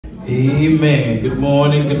Amen. Good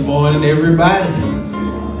morning, everybody.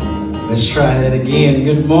 Let's try that again.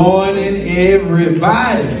 Good morning,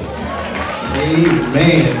 everybody.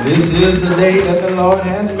 Amen. This is the day that the Lord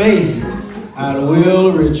hath made. I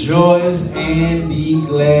will rejoice and be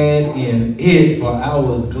glad in it. For I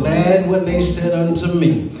was glad when they said unto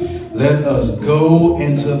me, let us go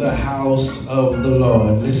into the house of the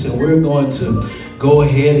Lord. Listen, we're going to go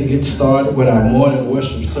ahead and get started with our morning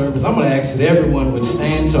worship service. I'm going to ask that everyone would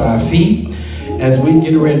stand to our feet as we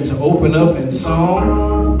get ready to open up in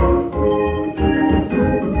song.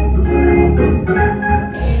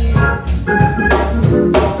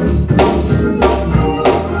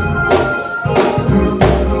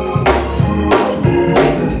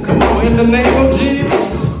 Come on, in the name of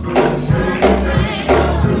Jesus.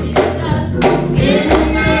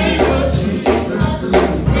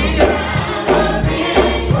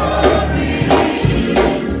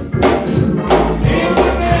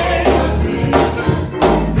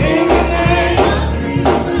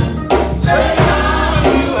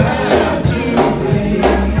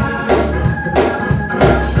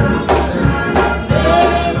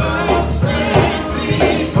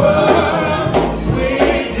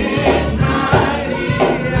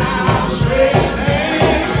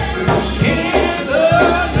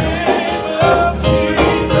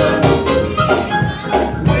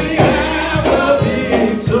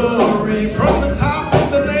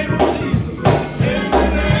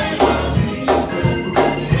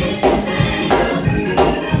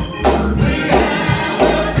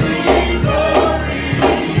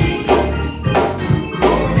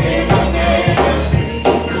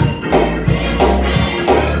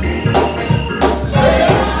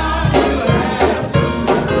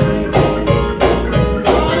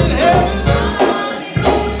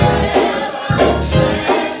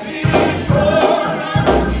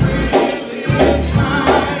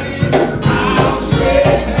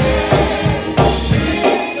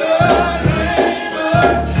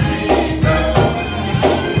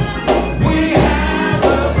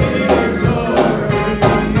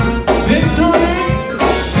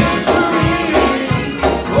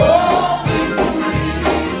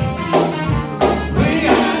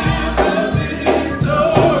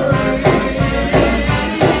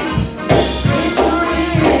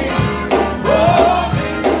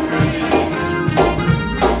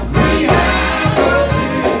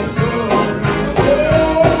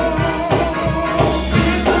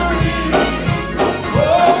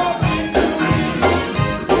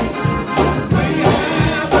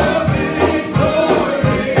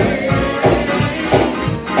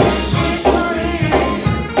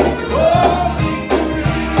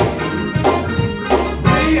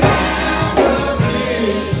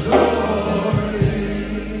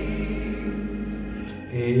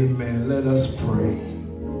 Amen. Let us pray.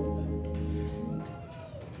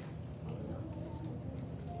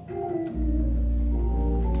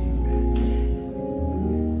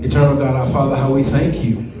 Amen. Eternal God, our Father, how we thank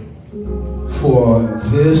you for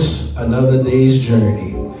this another day's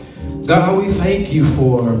journey. God, how we thank you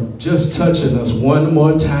for just touching us one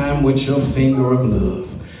more time with your finger of love.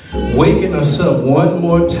 Waking us up one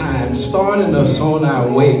more time, starting us on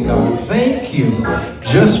our way, God. Thank you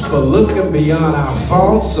just for looking beyond our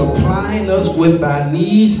faults, supplying us with our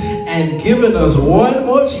needs, and giving us one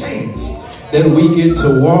more chance that we get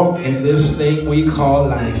to walk in this thing we call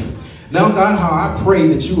life. Now, God, how I pray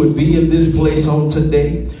that you would be in this place on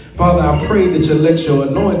today. Father, I pray that you let your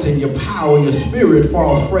anointing, your power, your spirit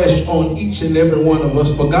fall fresh on each and every one of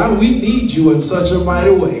us. For God, we need you in such a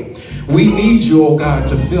mighty way. We need you, oh God,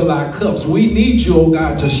 to fill our cups. We need you, oh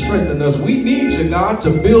God, to strengthen us. We need you, God, to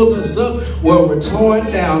build us up where we're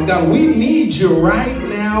torn down. God, we need you right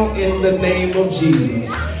now in the name of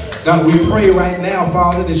Jesus. God, we pray right now,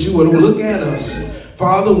 Father, that you would look at us.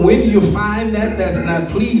 Father, when you find that that's not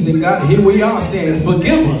pleasing, God, here we are saying,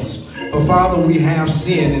 forgive us. For Father, we have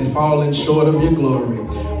sinned and fallen short of your glory.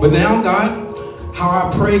 But now, God, how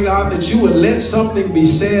I pray, God, that you would let something be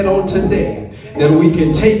said on today, that we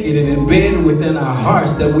can take it and embed it within our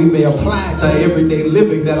hearts, that we may apply it to our everyday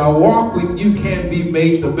living, that our walk with you can be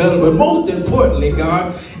made better. But most importantly,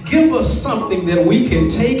 God, give us something that we can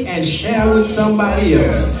take and share with somebody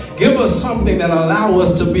else. Give us something that allow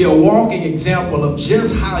us to be a walking example of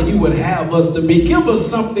just how you would have us to be. Give us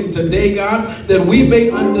something today, God, that we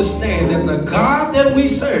may understand that the God that we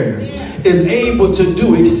serve is able to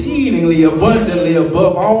do exceedingly abundantly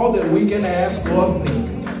above all that we can ask or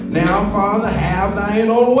think. Now, Father, have thine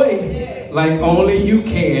own way like only you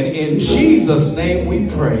can. In Jesus' name we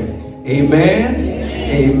pray. Amen.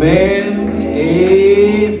 Amen.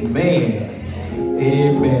 Amen.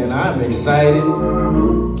 Amen. I'm excited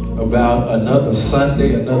about another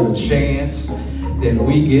Sunday, another chance that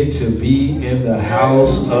we get to be in the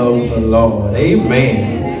house of the Lord.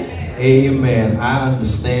 Amen. Amen. I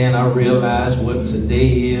understand. I realize what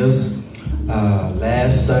today is.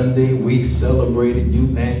 Last Sunday, we celebrated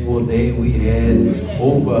Youth Annual Day. We had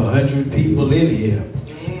over 100 people in here.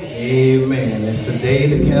 Amen. And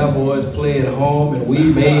today the Cowboys play at home, and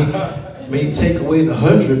we may take away the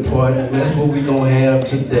 100 part, and that's what we're going to have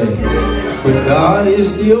today. But God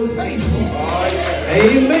is still faithful.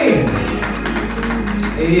 Amen.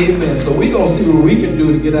 Amen. So we're going to see what we can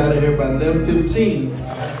do to get out of here by 11:15.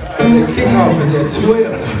 And the kickoff is at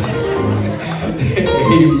 12.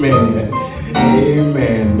 Amen.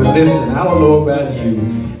 Amen. But listen, I don't know about you.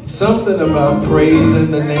 Something about praising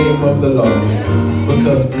the name of the Lord.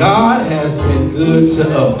 Because God has been good to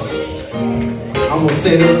us. I'm going to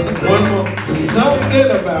say that one more. Something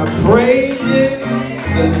about praising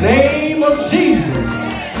the name of Jesus.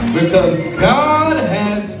 Because God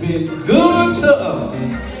has been good to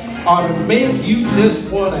us. Ought to make you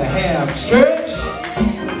just want to have church.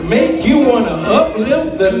 Make you want to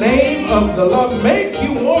uplift the name of the Lord. Make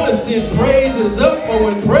you want to send praises up. For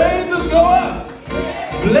when praises go up,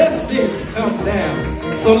 blessings come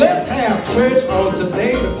down. So let's have church on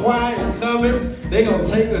today. The choir is coming. They're going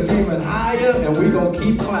to take us even higher, and we're going to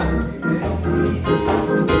keep climbing.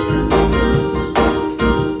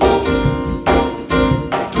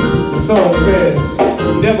 The song says,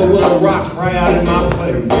 never will a rock cry out in my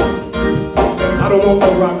place. I don't want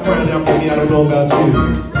no rock crying out for me. I don't know about you.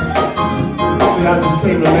 See, I just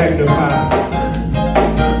came to magnify.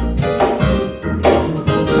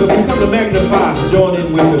 So if you come to magnify, join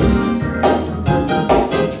in with us.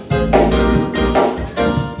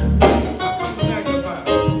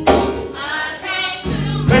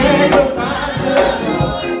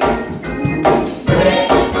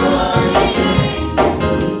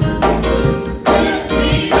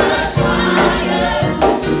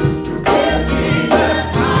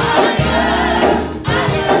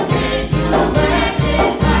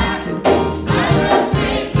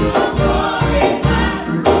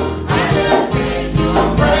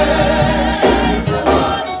 Praise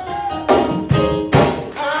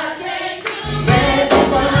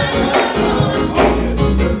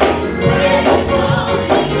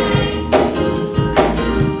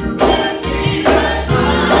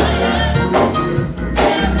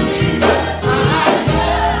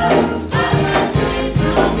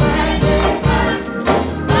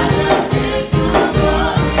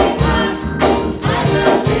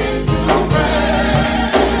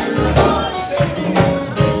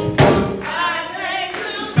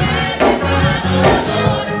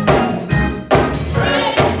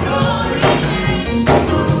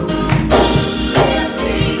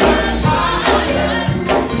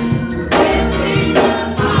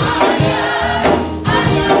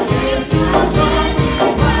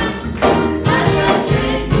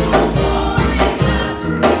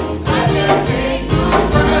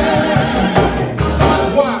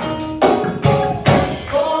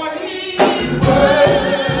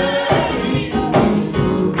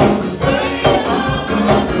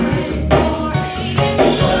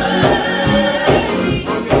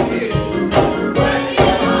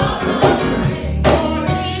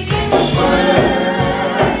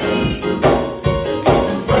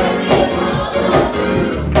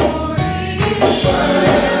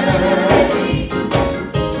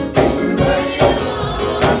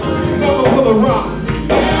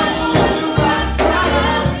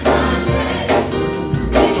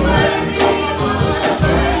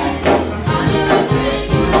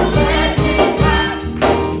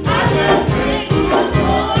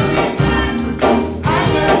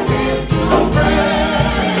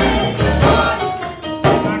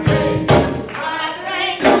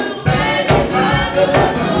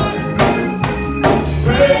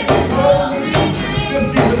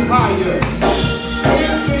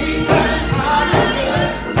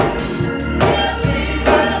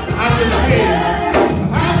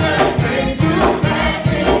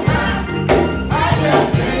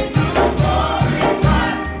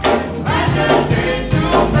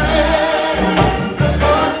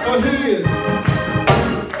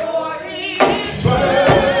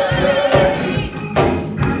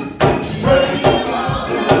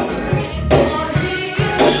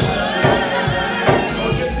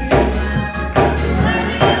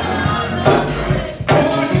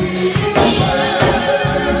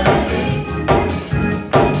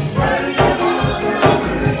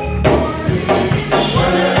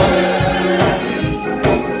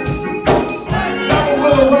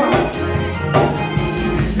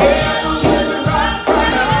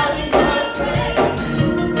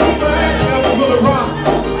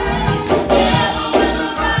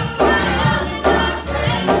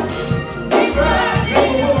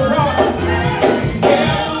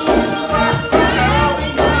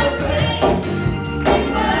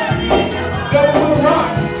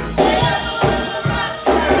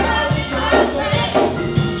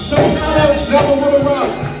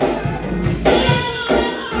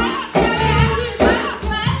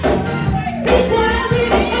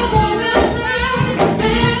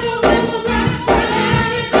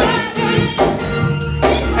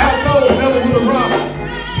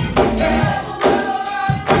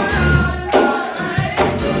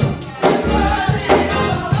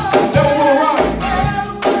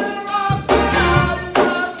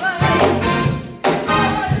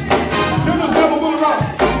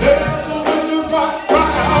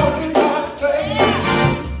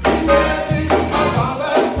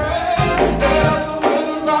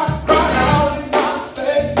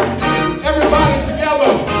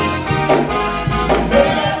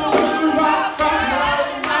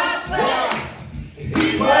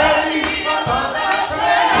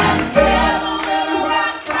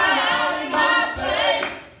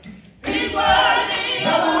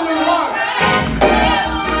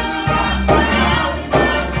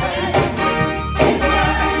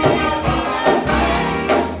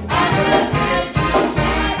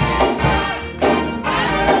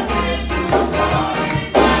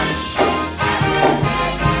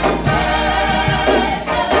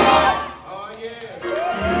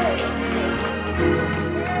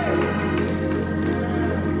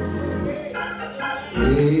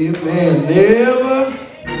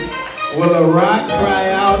a rock cry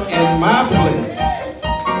out in my place.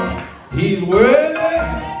 He's worthy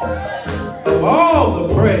of all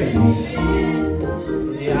the praise.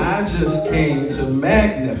 Yeah, I just came to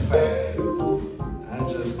magnify.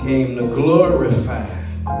 I just came to glorify.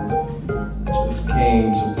 I just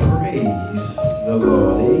came to praise the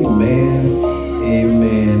Lord. Amen,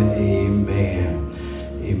 amen, amen,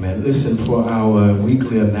 amen. Listen, for our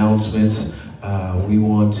weekly announcements, we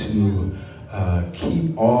want to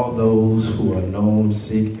keep all those who are known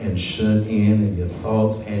sick and shut in your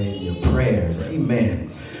thoughts and in your prayers. Amen.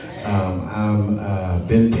 I've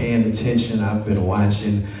been paying attention. I've been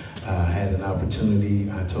watching. Had an opportunity,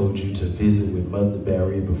 I told you, to visit with Mother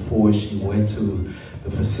Barry before she went to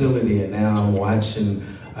the facility, and now I'm watching,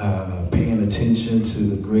 paying attention to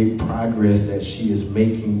the great progress that she is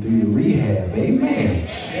making through the rehab. Amen.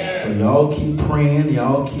 So y'all keep praying,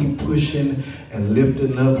 y'all keep pushing and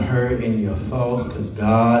lifting up her in your thoughts, because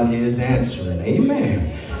God is answering.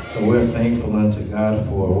 Amen. So we're thankful unto God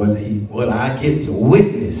for what I get to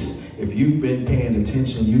witness. If you've been paying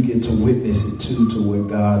attention, you get to witness it too, to what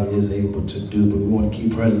God is able to do. But we want to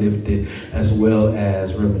keep her lifted, as well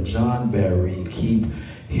as Reverend John Barry. Keep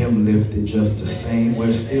him lifted just the same.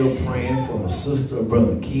 We're still praying for the sister,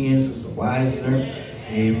 Brother Ken, Sister Weisner.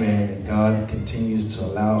 Amen. And God continues to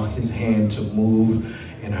allow his hand to move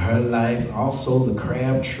in her life. Also the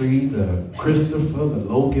Crabtree, the Christopher, the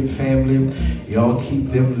Logan family. Y'all keep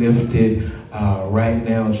them lifted right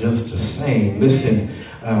now just the same. Listen,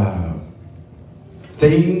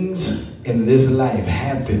 things in this life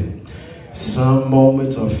happen. Some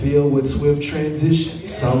moments are filled with swift transition.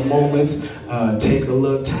 Some moments take a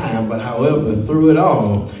little time, but however, through it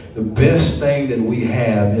all, the best thing that we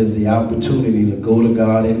have is the opportunity to go to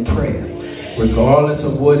God in prayer. Regardless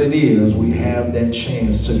of what it is, we have that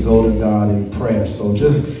chance to go to God in prayer. So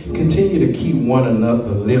just continue to keep one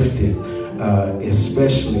another lifted,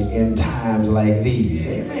 especially in times like these.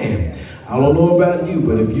 Amen. I don't know about you,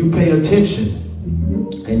 but if you pay attention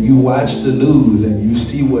and you watch the news and you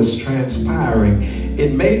see what's transpiring,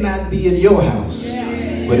 it may not be in your house,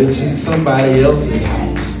 but it's in somebody else's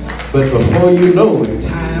house. But before you know it,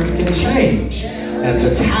 times can change and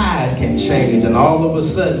the tide can change, and all of a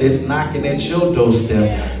sudden it's knocking at your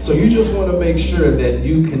doorstep. So you just want to make sure that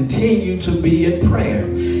you continue to be in prayer.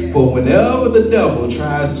 For whenever the devil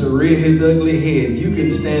tries to rear his ugly head, you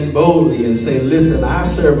can stand boldly and say, listen, I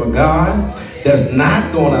serve a God that's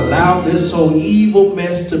not going to allow this whole evil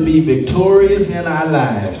mess to be victorious in our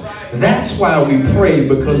lives. That's why we pray,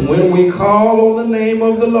 because when we call on the name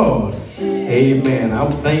of the Lord, amen,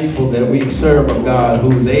 I'm thankful that we serve a God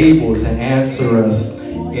who's able to answer us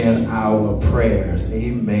in our prayers.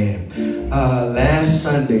 Amen. Last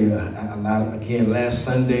Sunday, last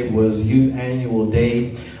Sunday was Youth Annual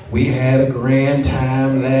Day. We had a grand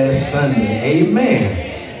time last Sunday. Amen.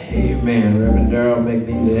 Amen. Reverend Darrell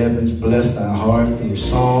McNeely Evans blessed our heart through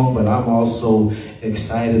song, but I'm also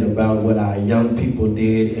excited about what our young people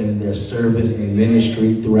did in their service and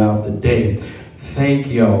ministry throughout the day. Thank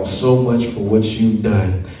y'all so much for what you've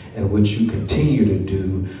done and what you continue to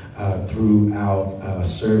do throughout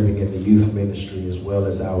serving in the youth ministry, as well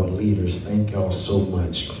as our leaders. Thank y'all so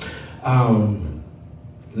much.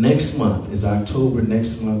 Next month is October.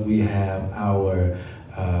 Next month we have our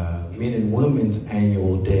Men and Women's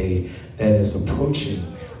Annual Day that is approaching.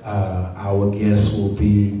 Our guest will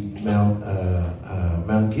be Mount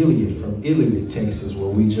Gilead from Iliad, Texas, where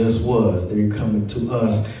we just was. They're coming to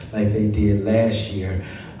us like they did last year.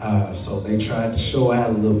 So they tried to show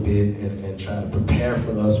out a little bit and try to prepare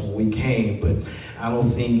for us when we came, but I don't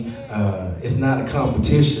think, it's not a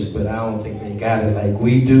competition, but I don't think they got it like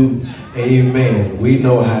we do. Amen. We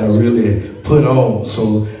know how to really put on.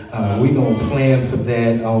 So we're going to plan for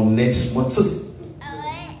that on next month.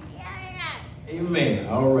 Amen.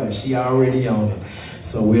 All right. She already on it.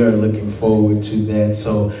 So we are looking forward to that.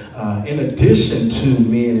 So in addition to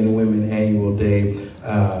Men and Women Annual Day,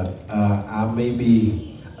 I may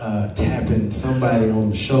be tapping somebody on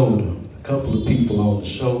the shoulder, a couple of people on the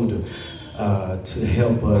shoulder, to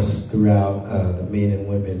help us throughout the Men and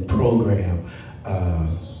Women program.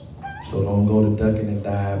 So don't go to ducking and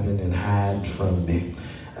diving and hide from me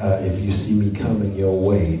if you see me coming your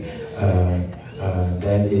way.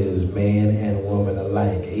 That is man and woman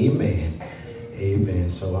alike. Amen. Amen.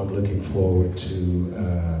 So I'm looking forward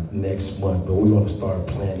to next month, but we're going to start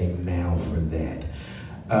planning now for that.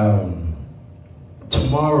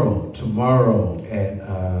 Tomorrow at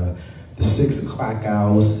the 6 o'clock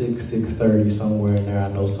hour, 6:30, somewhere in there. I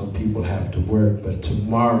know some people have to work, but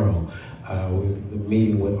tomorrow, the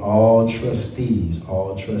meeting with all trustees.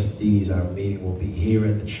 Our meeting will be here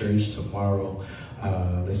at the church tomorrow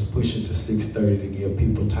Let's push it to 6:30 to give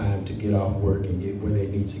people time to get off work and get where they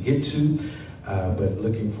need to get to. But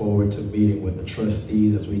looking forward to meeting with the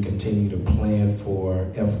trustees as we continue to plan for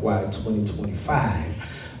FY 2025.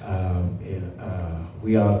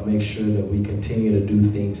 We ought to make sure that we continue to do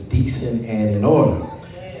things decent and in order.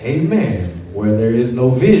 Amen. Where there is no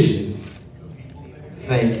vision,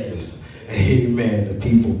 thank you. Amen. The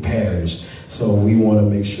people perish. So we want to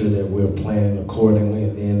make sure that we're planning accordingly.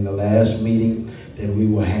 And then the last meeting that we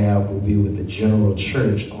will have will be with the General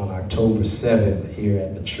Church on October 7th here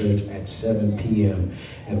at the church at 7 p.m.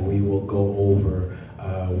 And we will go over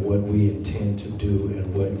what we intend to do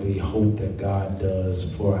and what we hope that God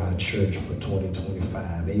does for our church for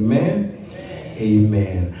 2025. Amen?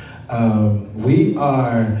 Amen. We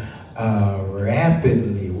are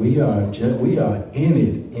we are in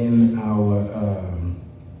it in our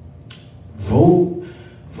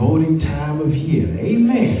voting time of year.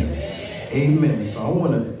 Amen. Amen. So I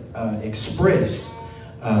want to express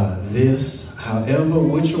this, however,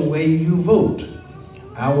 which way you vote.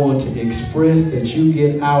 I want to express that you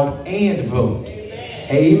get out and vote.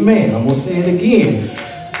 Amen. I'm going to say it again.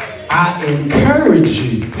 I encourage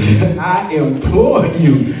you. I implore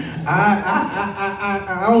you.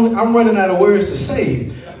 I'm running out of words to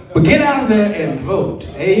say. But get out there and vote.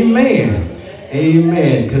 Amen.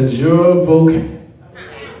 Amen. Because your vote.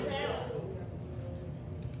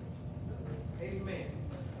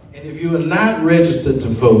 And if you are not registered to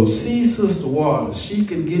vote, see Sister Waters. She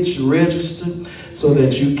can get you registered so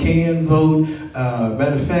that you can vote.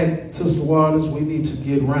 Matter of fact, Sister Waters, we need to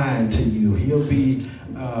get Ryan to you. He'll be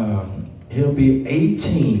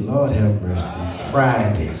 18. Lord have mercy.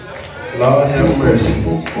 Friday. Lord have mercy.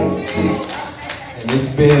 And it's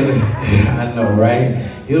been, I know, right?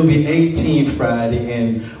 He'll be 18 Friday,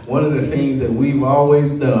 and one of the things that we've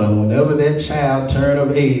always done, whenever that child turns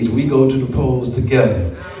of age, we go to the polls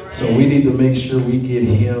together. So we need to make sure we get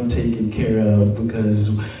him taken care of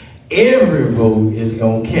because every vote is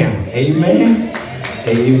going to count. Amen?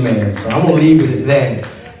 Amen. So I'm going to leave it at that.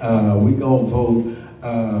 We're going to vote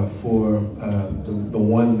for the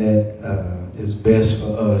one that is best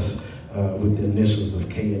for us with the initials of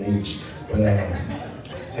K and H. But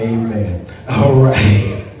amen. All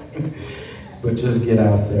right. But just get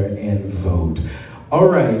out there and vote. All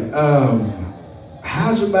right.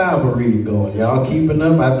 How's your Bible reading going? Y'all keeping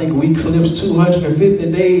up? I think we eclipsed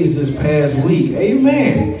 250 days this past week.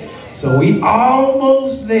 Amen. So we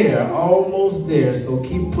almost there. So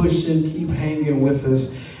keep pushing, keep hanging with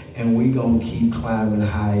us, and we going to keep climbing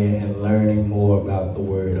higher and learning more about the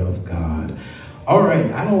Word of God. All right,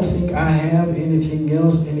 I don't think I have anything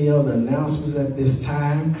else, any other announcements at this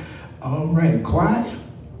time. All right, quiet.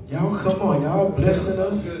 Y'all come on, y'all blessing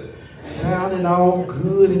us, sounding all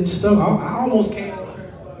good and stuff. I almost can't.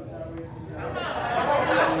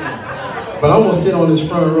 But I'm going to sit on this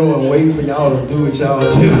front row and wait for y'all to do what y'all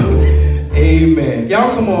do. Amen.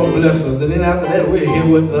 Y'all come on, bless us. And then after that, we'll hear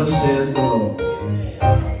what thus says the Lord.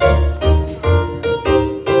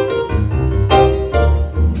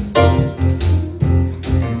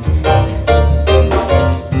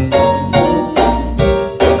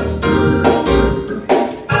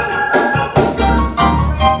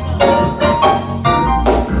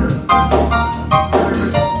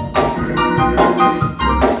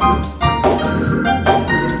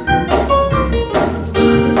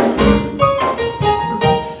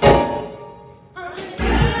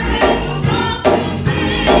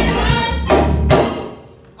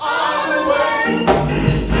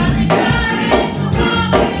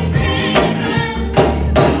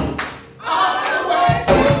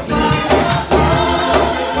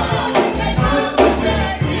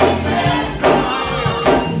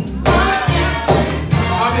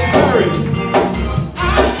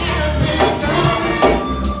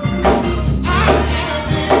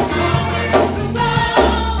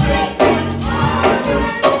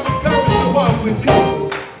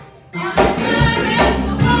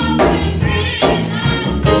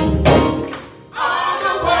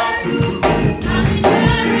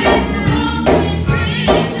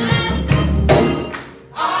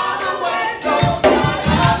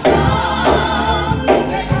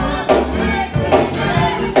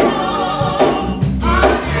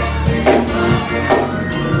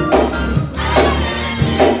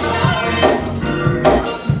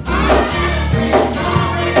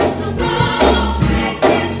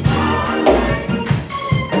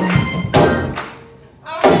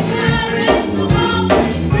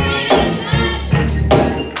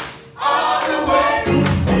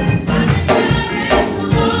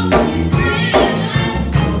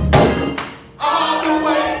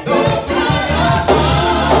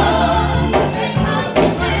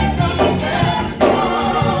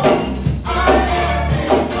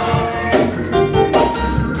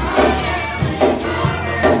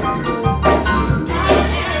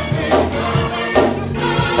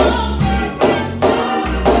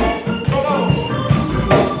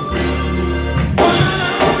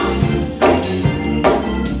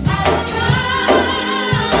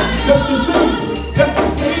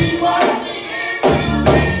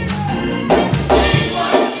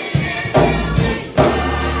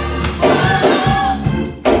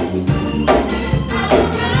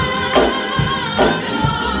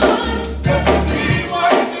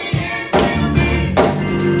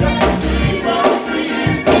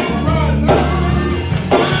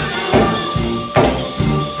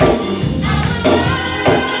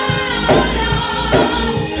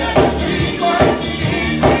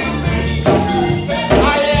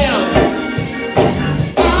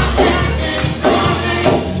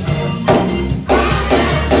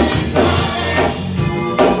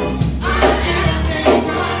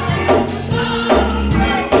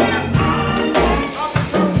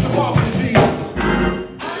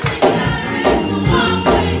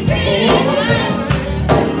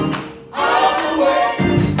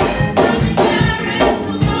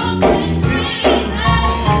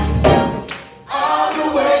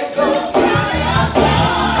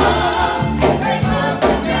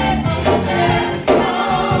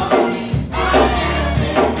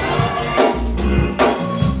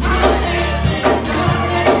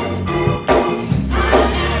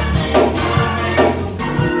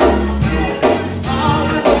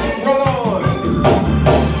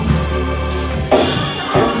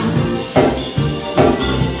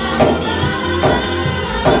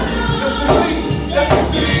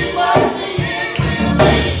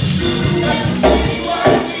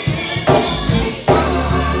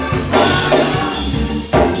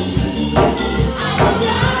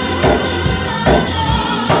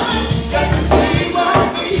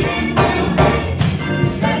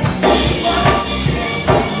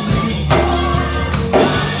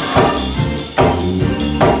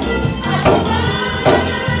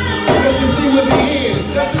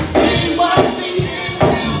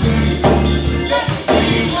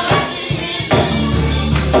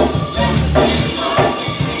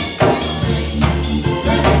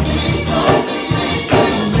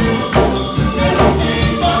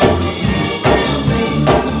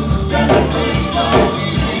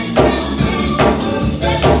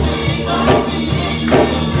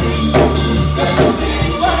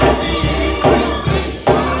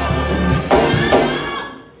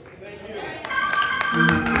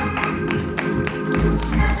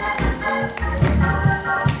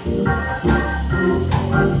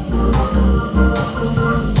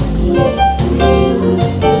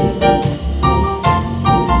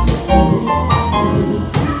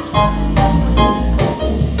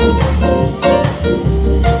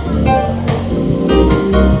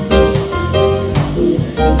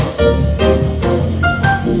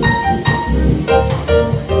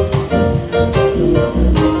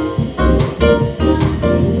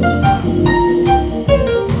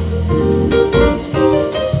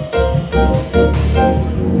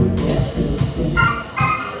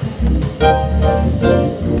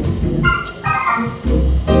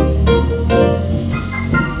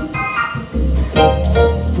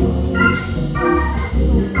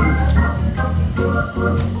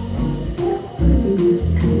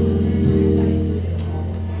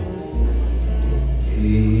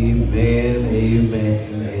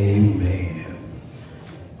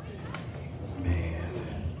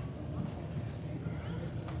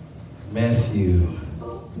 Matthew,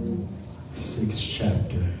 6th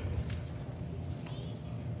chapter,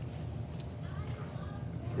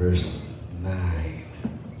 verse 9.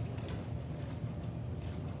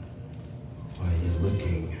 While you're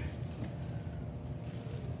looking,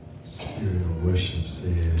 Spirit of Worship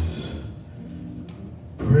says,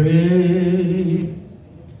 pray,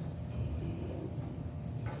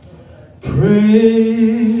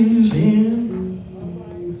 praise Him,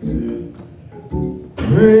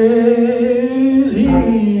 praise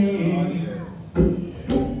Him,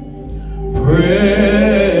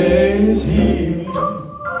 praise Him,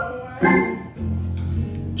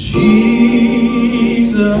 Jesus,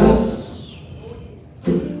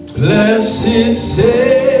 blessed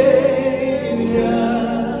Savior,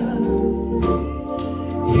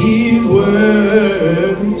 He's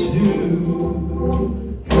worthy to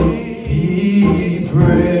be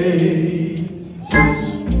praised.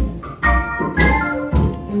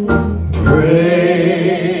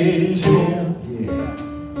 Praise Him. Yeah.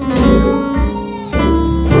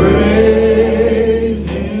 Praise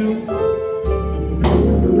Him.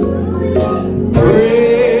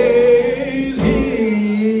 Praise Him.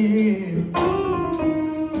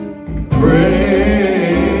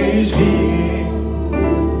 Praise Him.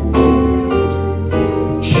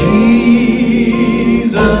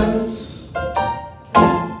 Jesus,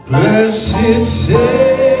 blessed Savior,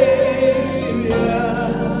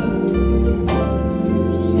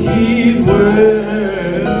 He's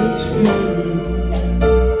worthy to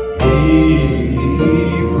be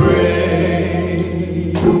praised.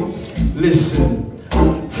 Listen,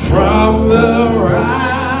 from the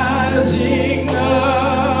rising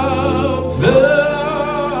of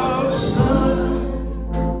the sun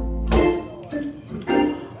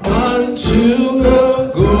until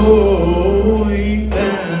the going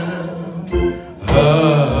down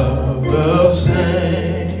of the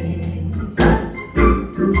same,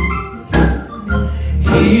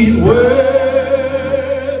 He's worthy.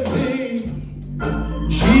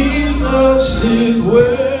 Jesus is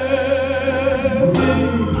worthy.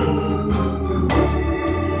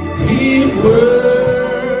 He's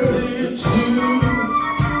worthy to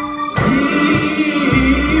be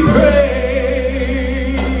praised.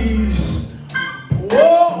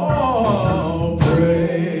 Oh,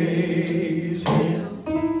 praise Him.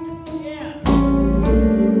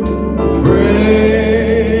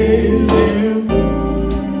 Praise Him.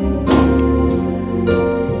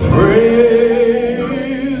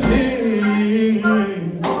 Praise Him.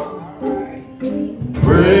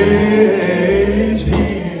 Praise Him.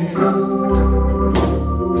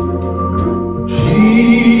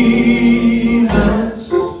 Jesus,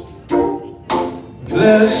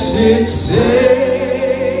 blessed Savior,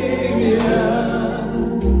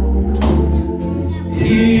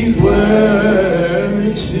 He's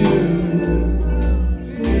worthy to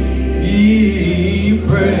be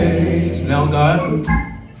praised. Now, God,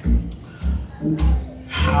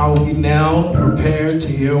 how we now prepare to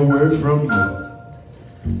hear a word from you.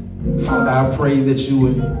 Father, I pray that you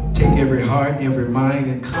would take every heart, every mind,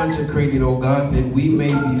 and consecrate it, oh God, that we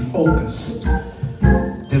may be focused,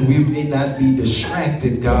 that we may not be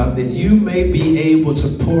distracted, God, that you may be able to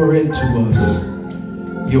pour into us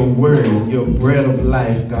your word, your bread of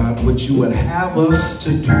life, God, what you would have us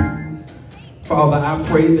to do. Father, I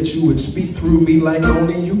pray that you would speak through me like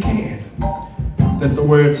only you can. Let the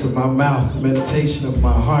words of my mouth, the meditation of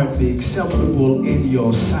my heart be acceptable in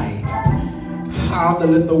your sight. Father,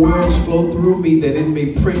 let the words flow through me that it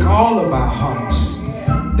may prick all of our hearts,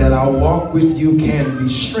 that our walk with you can be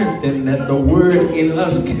strengthened, that the word in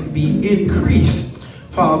us can be increased.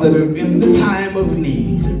 Father, that in the time of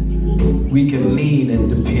need, we can lean and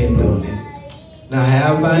depend on it. Now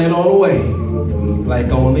have thine own way,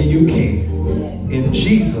 like only you can. In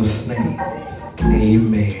Jesus' name,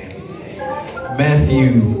 amen.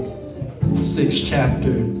 Matthew, 6th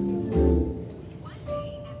chapter.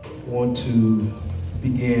 I want to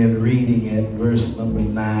begin reading at verse number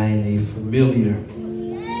 9, a familiar,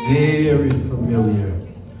 very familiar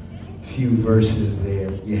few verses there.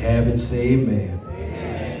 If you have it, say amen.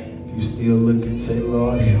 If you still looking, say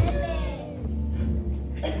Lord help.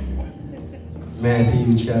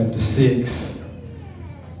 Matthew chapter 6,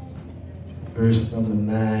 verse number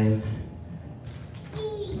 9.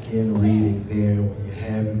 Begin reading there. When you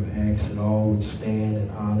have it, I ask that all would stand in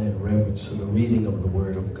honor and reverence to the reading of the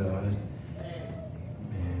word of God.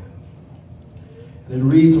 Amen. And it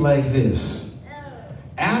reads like this.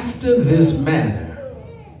 After this manner,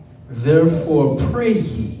 therefore pray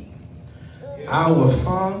ye, our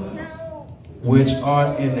Father, which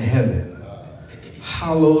art in heaven,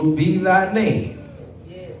 hallowed be thy name.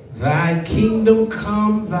 Thy kingdom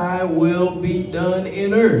come, thy will be done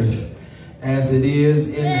in earth as it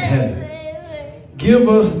is in heaven. Give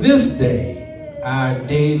us this day our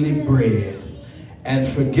daily bread, and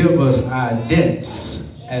forgive us our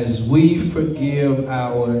debts as we forgive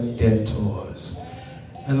our debtors.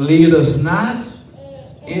 And lead us not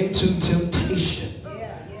into temptation,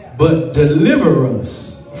 but deliver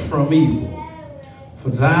us from evil.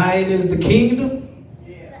 For thine is the kingdom,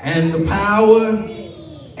 and the power,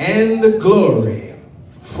 and the glory,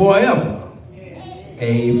 forever.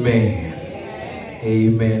 Amen.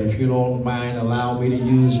 Amen. If you don't mind, allow me to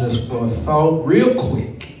use this for a thought real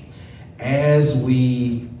quick as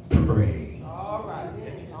we pray. All right.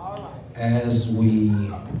 As we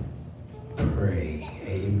pray.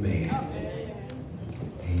 Amen.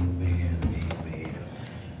 Amen. Amen.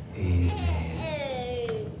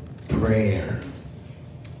 Amen. Prayer.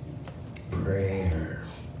 Prayer.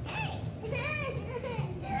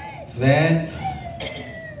 That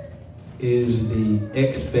is the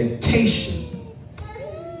expectation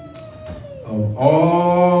of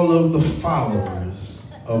all of the followers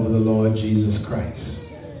of the Lord Jesus Christ,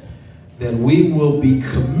 that we will be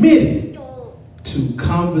committed to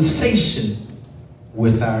conversation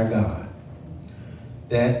with our God.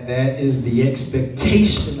 That is the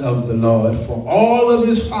expectation of the Lord for all of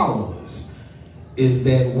his followers, is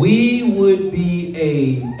that we would be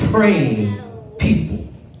a praying people.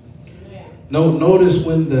 Notice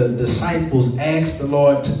when the disciples asked the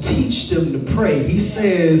Lord to teach them to pray, he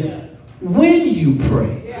says, when you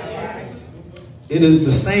pray. It is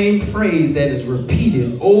the same phrase that is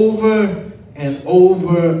repeated over and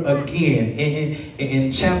over again.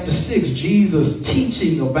 In chapter 6, Jesus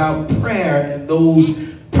teaching about prayer and those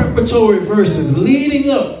preparatory verses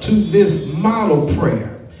leading up to this model prayer,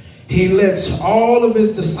 he lets all of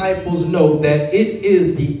his disciples know that it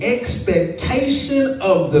is the expectation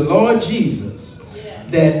of the Lord Jesus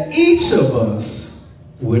that each of us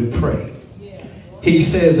would pray. He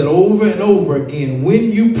says it over and over again,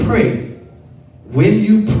 when you pray, when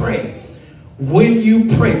you pray, when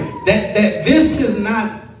you pray. That this is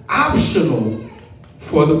not optional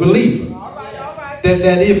for the believer.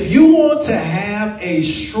 That if you want to have a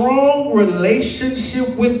strong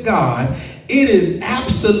relationship with God, it is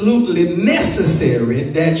absolutely necessary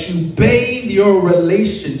that you bathe your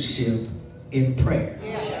relationship in prayer.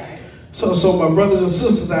 So my brothers and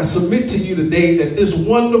sisters, I submit to you today that this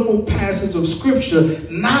wonderful passage of scripture,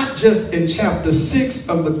 not just in chapter 6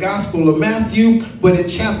 of the Gospel of Matthew, but in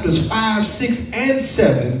chapters 5, 6, and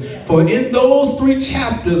 7, for in those 3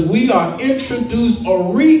 chapters, we are introduced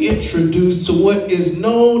or reintroduced to what is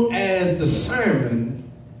known as the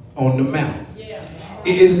Sermon on the Mount.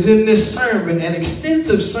 It is in this sermon, an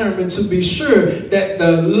extensive sermon to be sure, that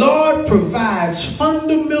the Lord provides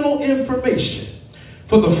fundamental information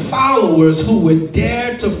for the followers who would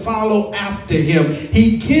dare to follow after him.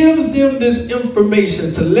 He gives them this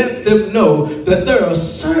information to let them know that there are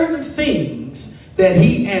certain things that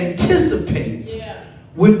he anticipates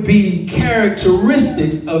would be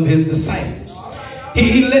characteristics of his disciples.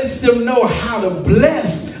 He lets them know how to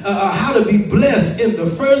be blessed in the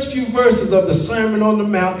first few verses of the Sermon on the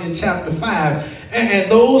Mount in chapter 5.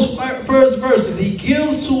 And those first verses, he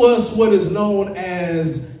gives to us what is known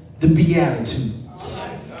as the Beatitudes.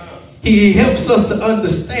 He helps us to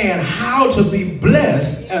understand how to be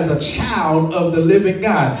blessed as a child of the living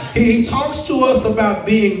God. He talks to us about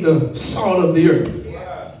being the salt of the earth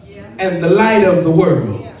and the light of the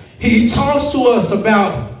world. He talks to us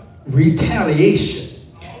about retaliation.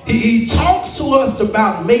 He talks to us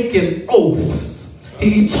about making oaths.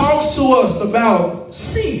 He talks to us about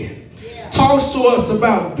sin. Talks to us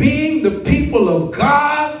about being the people of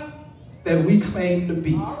God that we claim to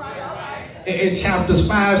be. In chapters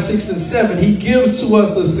 5, 6, and 7, he gives to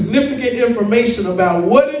us a significant information about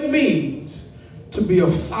what it means to be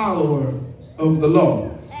a follower of the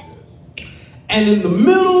Lord. And in the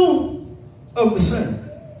middle of the sermon,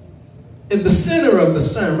 in the center of the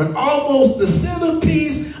sermon, almost the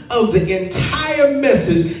centerpiece of the entire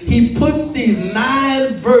message, he puts these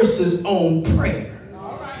 9 verses on prayer.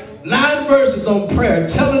 9 verses on prayer,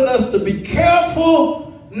 telling us to be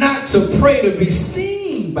careful not to pray to be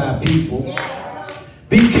seen by people.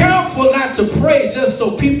 Be careful not to pray just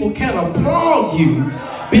so people can applaud you.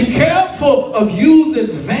 Be careful of using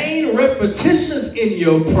vain repetitions in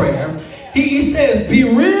your prayer. He says, be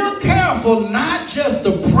real careful not just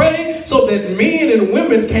to pray so that men and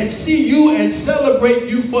women can see you and celebrate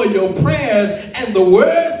you for your prayers and the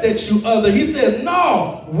words that you utter. He says,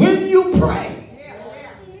 no, when you pray,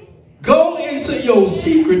 go into your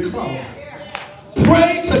secret closet.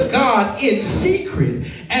 pray to God in secret,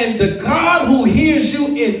 and the God who hears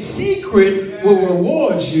you in secret will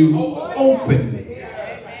reward you openly.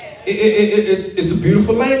 It's a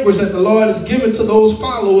beautiful language that the Lord has given to those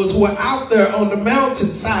followers who are out there on the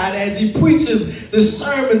mountainside as he preaches this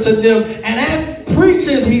sermon to them. And as he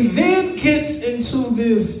preaches, he then gets into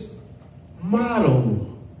this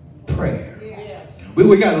model prayer.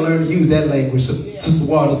 We got to learn to use that language, Sister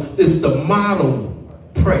Waters. It's the model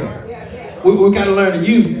prayer. We got to learn to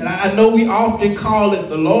use it. I know we often call it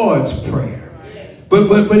the Lord's Prayer, but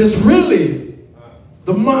it's really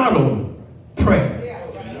the model prayer.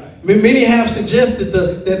 Many have suggested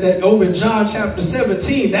that over in John chapter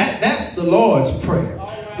 17, that's the Lord's Prayer.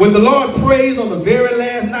 When the Lord prays on the very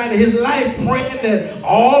last night of his life, praying that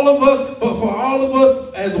all of us, for all of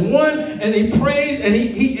us as one, and he prays, and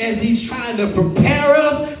he as he's trying to prepare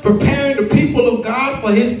us, preparing the people of God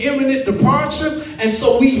for his imminent departure. And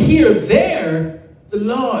so we hear there the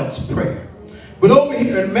Lord's Prayer. But over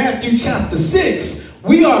here in Matthew chapter 6,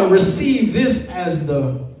 we ought to receive this as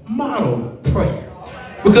the model prayer.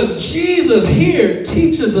 Because Jesus here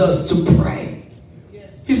teaches us to pray.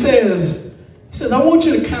 He says, I want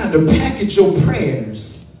you to kind of package your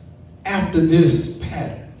prayers after this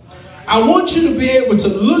pattern. I want you to be able to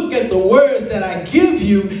look at the words that I give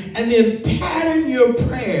you and then pattern your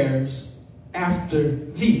prayers after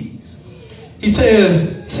these. He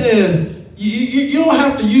says you don't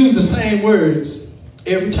have to use the same words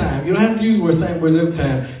every time. You don't have to use the same words every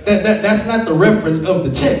time. That's not the reference of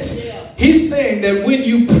the text. He's saying that when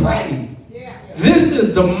you pray, this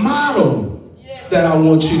is the model that I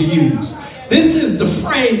want you to use. This is the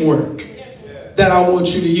framework that I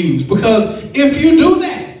want you to use. Because if you do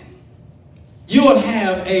that, you'll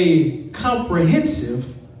have a comprehensive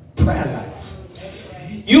prayer life.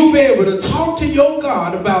 You'll be able to talk to your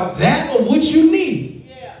God about that of which you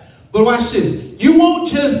need. But watch this. You won't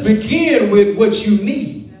just begin with what you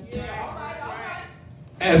need.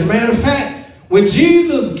 As a matter of fact, when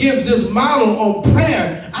Jesus gives this model on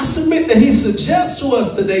prayer, I submit that he suggests to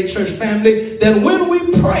us today, church family, that when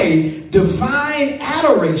we pray, divine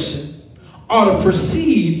adoration ought to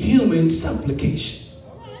precede human supplication.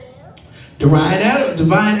 Divine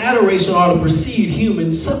adoration ought to precede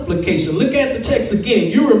human supplication. Look at the text again.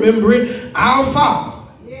 You remember it. Our Father,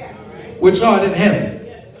 which art in heaven,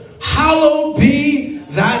 hallowed be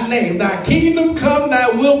thy name. Thy kingdom come, thy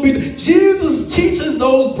will be. Jesus teaches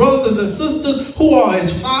those brothers and sisters who are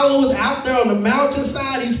his followers out there on the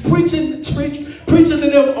mountainside. He's preaching to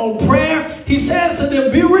them on prayer. He says to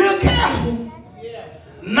them, be real careful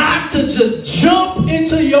not to just jump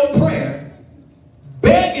into your prayer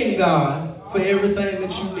begging God for everything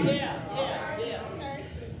that you need.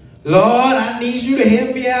 Lord, I need you to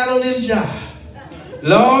help me out on this job.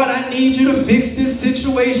 Lord, I need you to fix this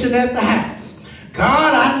situation at the house.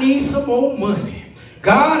 God, I need some more money.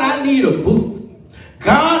 God, I need a boo.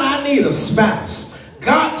 God, I need a spouse.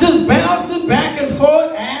 God, just bouncing back and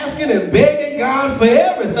forth, asking and begging God for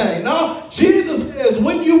everything. No, Jesus says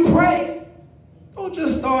when you pray, don't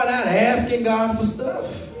just start out asking God for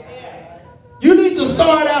stuff. You need to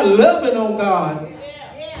start out loving on God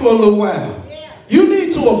for a little while. You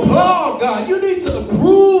need to applaud God. You need to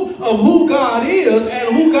approve of who God is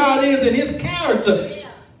and who God is in his character.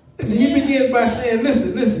 Listen, he begins by saying,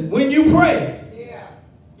 listen, when you pray,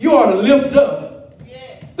 you ought to lift up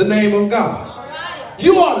the name of God.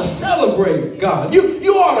 You ought to celebrate God.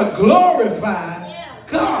 You ought to glorify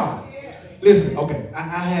God. Listen, okay,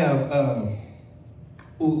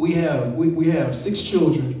 we have 6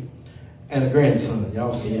 children and a grandson.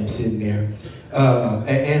 Y'all see him sitting there.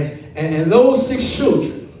 And those 6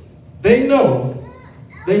 children, they know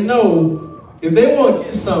if they want to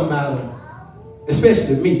get something out of,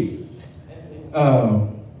 especially me,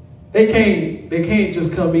 they can't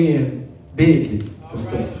just come in begging for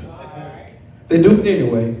stuff. They do it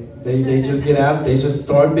anyway. They just get out, they just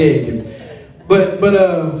start begging.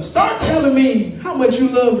 But start telling me how much you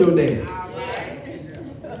love your dad.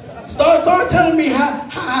 Start telling me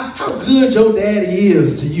how good your daddy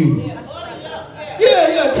is to you.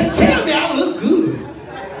 Tell me I look good.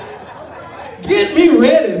 Get me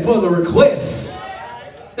ready for the request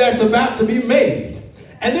that's about to be made.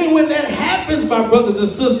 And then when that happens, my brothers and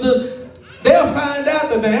sisters, they'll find out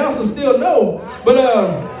that the answer is still no. But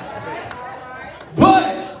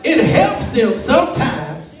it helps them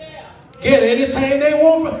sometimes get anything they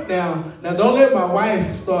want. Now don't let my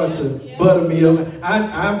wife start to butter me up. I'm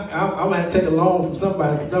gonna have to take a loan from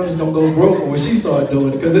somebody because I'm just gonna go broke when she starts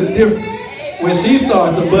doing it, because it's different when she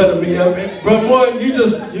starts to butter me up. But boy, you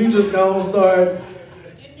just gonna start.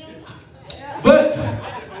 But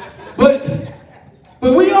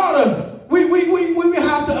we ought to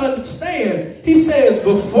have to understand, he says,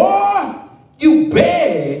 before you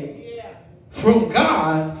beg from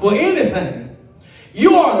God for anything,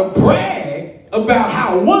 you ought to brag about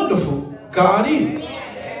how wonderful God is.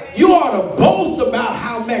 You ought to boast about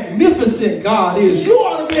how magnificent God is. You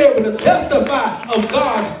ought to be able to testify of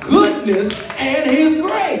God's goodness and his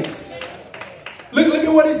grace. Look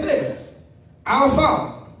at what he says. Our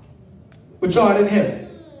Father, which art in heaven,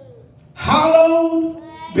 hallowed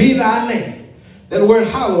be thy name. That word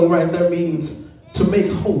hallowed right there means to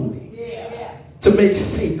make holy, to make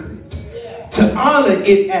sacred, to honor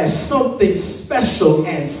it as something special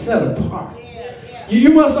and set apart.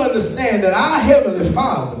 You must understand that our Heavenly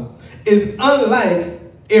Father is unlike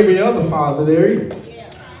every other father there is.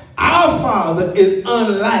 Our Father is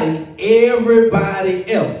unlike everybody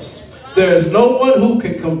else. There is no one who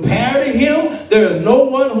can compare to him. There is no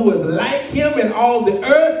one who is like him in all the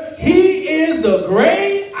earth. He is the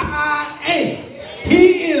great I am.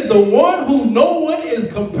 He is the one who no one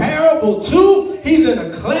is comparable to. He's in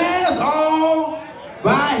a class all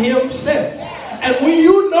by himself. And when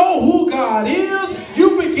you know who God is,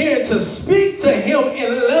 you begin to speak to him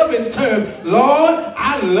in loving terms. Lord,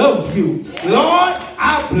 I love you. Lord,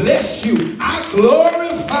 I bless you. I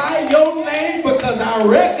glorify your name because I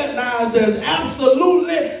recognize there's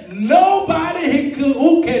absolutely nobody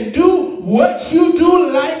who can do what you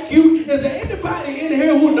do like you. Is there anybody in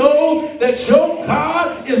here who knows that your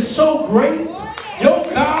God is so great? Your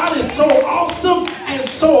God is so awesome and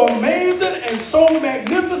so amazing and so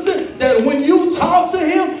magnificent that when you talk to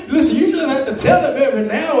him, listen, you just have to tell him every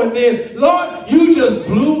now and then, Lord, you just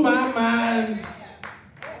blew my mind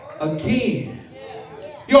again.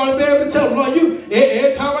 You ought to be able to tell him, Lord,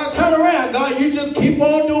 every time I turn around, God, you just keep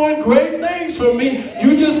on doing great things for me.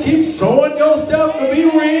 You just keep showing yourself to be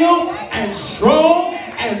real and strong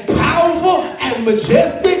and powerful and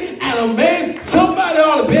majestic and amazing. Somebody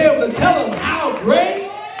ought to be able to tell him how great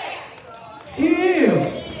he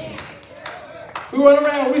is. We run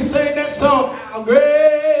around, we sing that song, how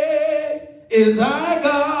great is our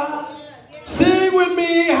God. Sing with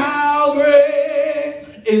me, how great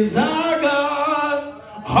is our God.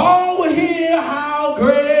 All will hear how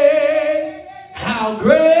great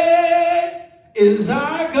is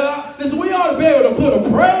our God. Listen, we ought to be able to put a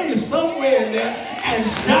praise somewhere in there and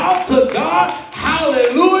shout to God,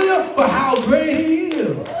 hallelujah, for how great he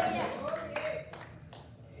is.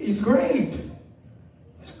 He's great.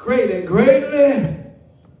 He's great and greatly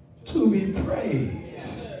to be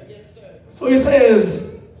praised. So he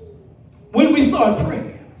says, when we start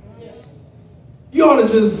praying, you ought to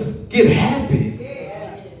just get happy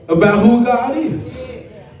about who God is.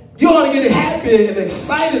 You ought to get happy and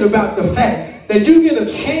excited about the fact that you get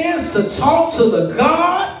a chance to talk to the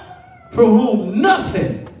God for whom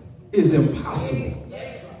nothing is impossible.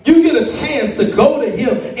 You get a chance to go to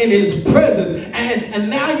him in his presence, and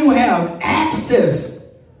now you have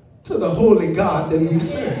access to the holy God that we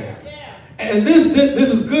serve. And this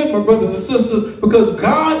is good, my brothers and sisters, because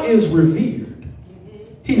God is revered.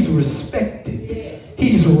 He's respected.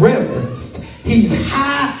 He's reverenced. He's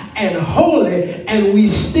high and holy, and we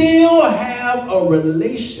still have a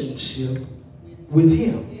relationship with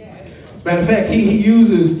him. As a matter of fact, he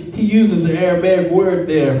uses the Aramaic word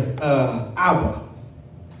there, Abba.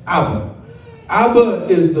 Abba. Abba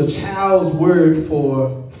is the child's word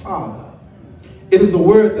for father. It is the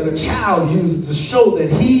word that a child uses to show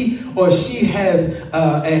that he or she has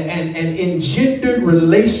an engendered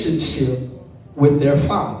relationship with their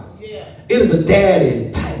father. It is a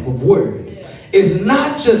daddy type of word. It's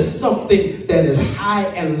not just something that is high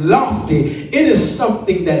and lofty. It is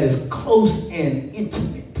something that is close and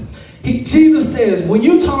intimate. Jesus says, when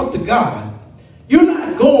you talk to God, you're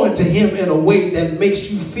not going to him in a way that makes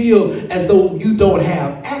you feel as though you don't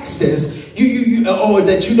have access, or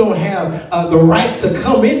that you don't have the right to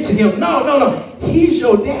come into him. No. He's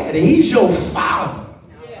your daddy. He's your father.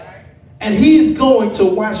 And he's going to,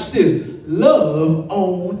 watch this, love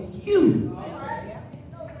on you.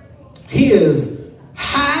 He is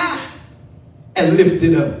high and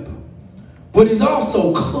lifted up, but he's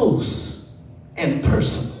also close and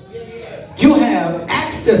personal. You have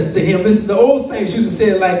access to him. This is the old saints used to say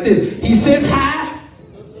it like this. He sits high,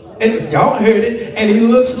 and y'all heard it, and he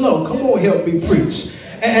looks low. Come on, help me preach.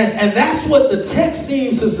 And that's what the text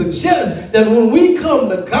seems to suggest, that when we come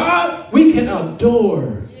to God, we can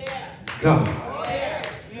adore God.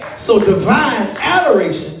 So divine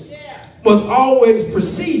adoration must always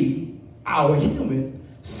precede our human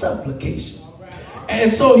supplication.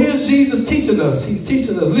 And so here's Jesus teaching us. He's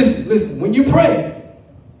teaching us, listen, when you pray,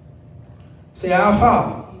 say, our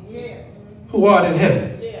Father, who art in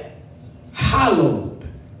heaven, hallowed,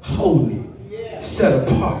 holy, set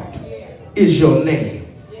apart is your name.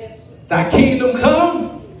 Thy kingdom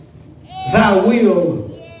come, thy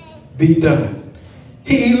will be done.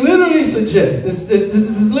 He literally suggests, this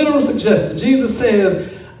is literal suggestion. Jesus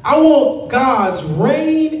says, I want God's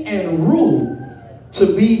reign and rule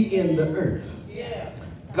to be in the earth.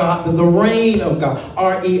 God, the reign of God,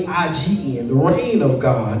 R-E-I-G-N, the reign of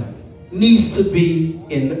God needs to be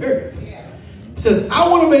in the earth. He says, I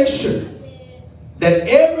want to make sure that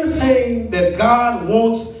everything that God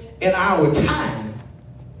wants in our time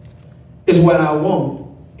is what I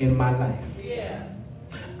want in my life.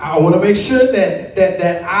 I want to make sure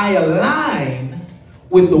that I align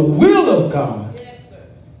with the will of God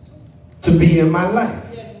to be in my life.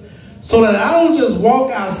 So that I don't just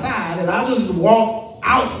walk outside and I just walk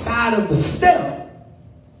outside of the step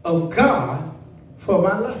of God for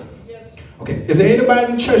my life. Okay, is there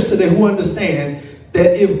anybody in church today who understands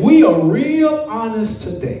that if we are real honest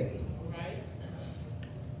today,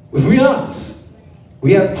 if we're honest,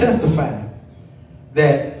 we have to testify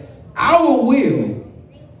that our will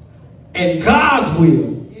and God's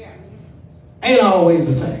will ain't always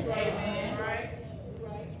the same.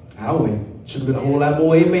 Our will. Should have been a whole lot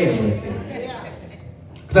more amens right there.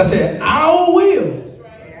 Because I said our will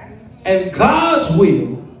and God's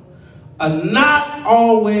will are not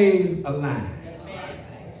always aligned.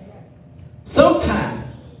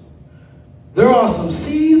 Sometimes there are some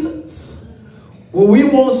seasons where we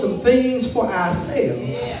want some things for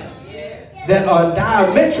ourselves that are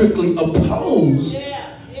diametrically opposed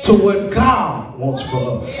to what God wants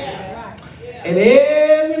for us. And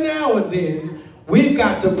every now and then we've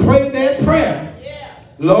got to pray that prayer.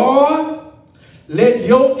 Lord, let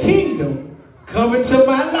your kingdom come into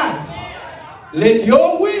my life. Let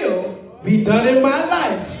your will be done in my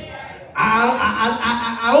life.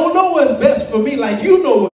 I don't know what's best for me like you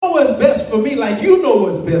know what's best for me like you know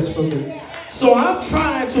what's best for me. So I'm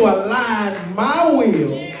trying to align my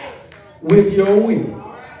will with your will.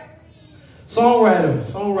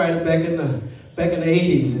 Songwriter back in the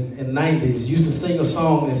 80s and 90s used to sing a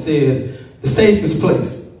song that said, the safest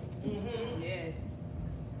place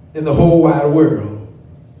in the whole wide world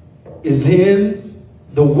is in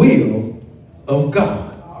the will of God.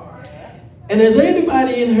 And is there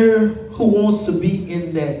anybody in here who wants to be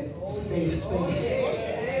in that safe space?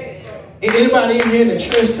 Anybody in here in the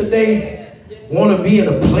church today want to be in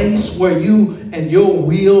a place where you and your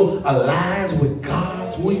will aligns with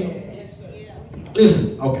God's will?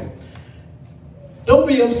 Listen, okay. Don't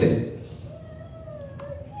be upset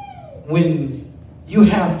when you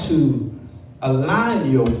have to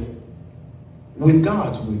align with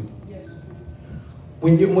God's will.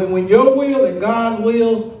 When your will and God's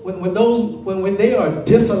will, when they are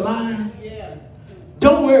disaligned,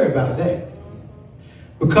 don't worry about that.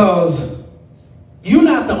 Because you're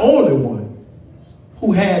not the only one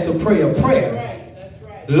who had to pray a prayer.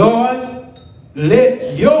 Lord,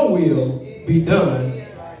 let your will be done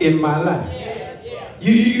in my life.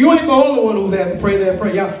 You ain't the only one who's had to pray that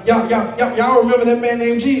prayer. Y'all remember that man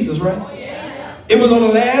named Jesus, right? It was on the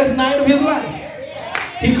last night of his life.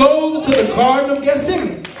 He goes into the Garden of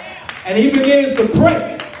Gethsemane and he begins to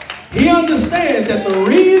pray. He understands that the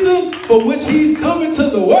reason for which he's coming to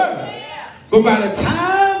the world, but by the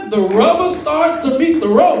time the rubber starts to meet the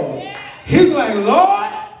road, he's like,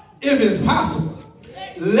 Lord, if it's possible,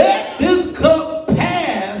 let this cup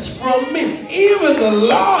pass from me. Even the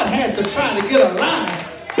Lord had to try to get a line.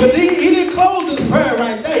 But he didn't close his prayer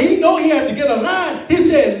right there. He knew he had to get a line. He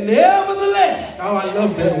said, nevertheless, oh, I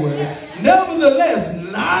love that word. Nevertheless,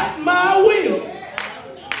 not my will,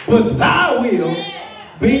 but thy will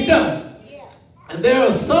be done. And there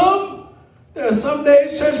are some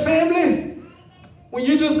days, church family, when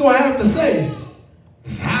you're just going to have to say,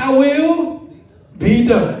 thy will be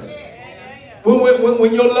done.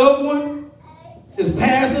 When your loved one is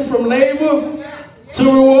passing from labor to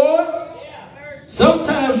reward,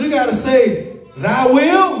 sometimes you got to say, thy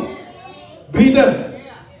will be done.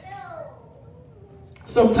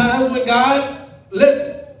 Sometimes when God lets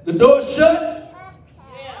the door shut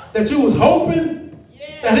that you was hoping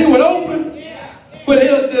that he would open, but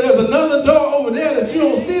there's another door over there that you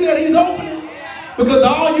don't see that he's opening because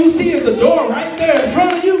all you see is the door right there in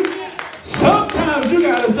front of you. Sometimes you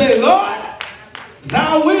got to say, Lord,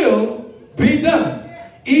 thy will be done.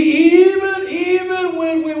 Even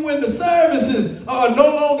when the services are no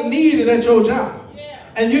longer needed at your job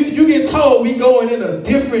and you get told we going in a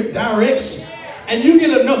different direction and you get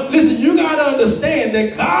listen, you got to understand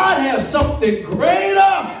that God has something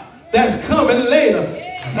greater that's coming later.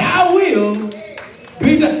 Thy will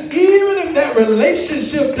be done. Even if that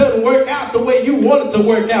relationship doesn't work out the way you want it to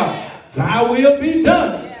work out, thy will be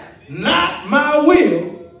done. Not my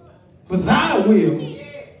will, but thy will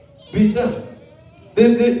be done.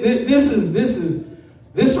 This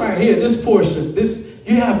right here, this portion,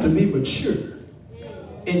 you have to be mature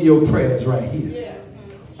in your prayers right here.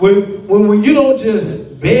 When you don't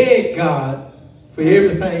just beg God for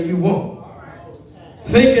everything you want,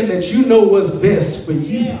 thinking that you know what's best for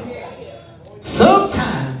you.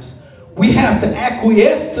 Sometimes we have to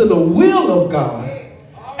acquiesce to the will of God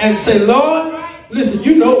and say, Lord, listen,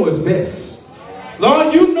 you know what's best.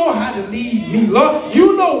 Lord, you know how to lead me. Lord,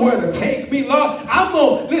 you know where to take me. Lord, I'm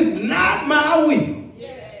going to, listen, not my will.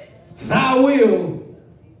 Thy will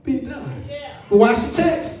be done. But watch the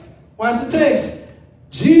text. Watch the text.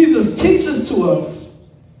 Jesus teaches to us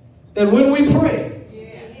that when we pray,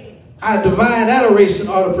 our divine adoration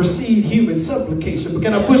ought to precede human supplication. But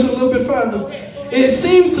can I push it a little bit further? It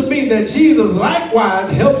seems to me that Jesus likewise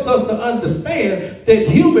helps us to understand that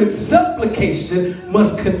human supplication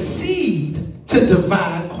must concede to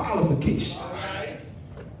divine qualification.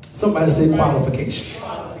 Somebody say qualification.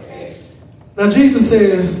 Now Jesus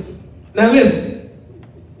says, now listen,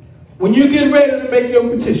 when you get ready to make your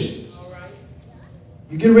petitions,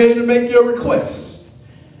 you get ready to make your requests,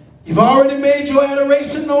 you've already made your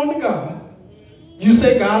adoration known to God. You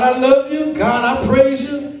say, God, I love you. God, I praise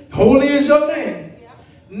you. Holy is your name.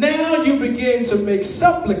 Now you begin to make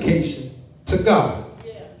supplication to God.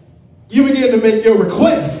 You begin to make your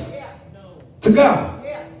requests to God.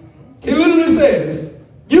 He literally says,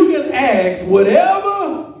 you can ask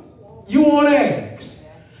whatever you want to ask.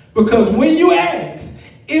 Because when you ask,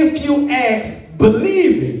 if you ask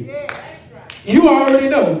believing, you already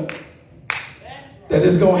know that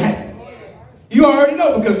it's going to happen. You already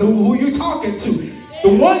know because of who you're talking to. The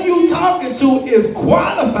one you're talking to is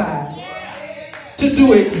qualified to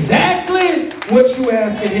do exactly what you're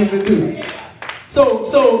asking him to do. So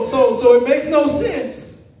it makes no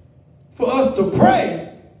sense for us to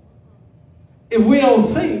pray if we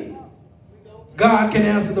don't think God can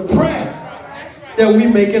answer the prayer that we're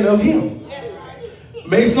making of him.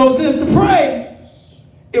 Makes no sense to pray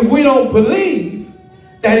if we don't believe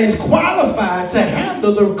that he's qualified to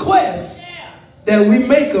handle the requests that we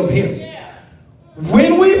make of him.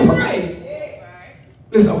 When we pray,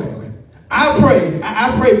 listen, okay. I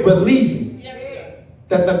pray believing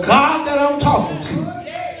that the God that I'm talking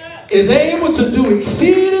to is able to do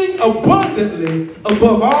exceeding abundantly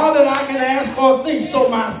above all that I can ask or think. So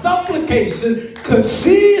my supplication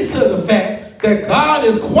concedes to the fact that God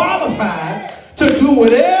is qualified to do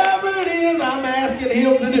whatever it is I'm asking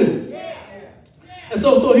him to do. And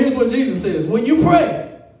so here's what Jesus says. When you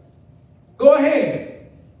pray, go ahead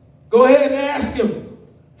and ask him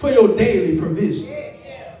for your daily provisions.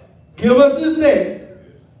 Give us this day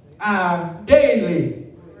our daily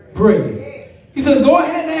bread. He says, go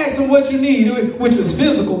ahead and ask him what you need, which is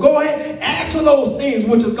physical. Go ahead and ask for those things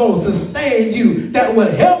which is going to sustain you, that will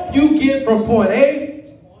help you get from point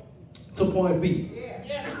A to point B.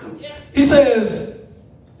 He says,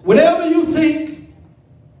 whatever you think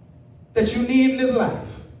that you need in this life,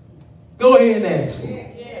 go ahead and ask for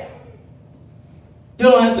it. You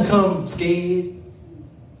don't have to come scared.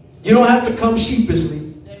 You don't have to come sheepishly.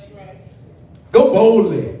 Go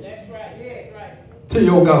boldly to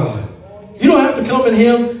your God. You don't have to come at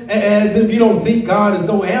him as if you don't think God is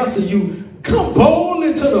going to answer you. Come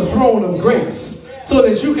boldly to the throne of grace so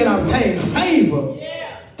that you can obtain favor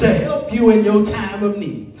to help you in your time of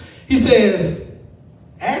need. He says,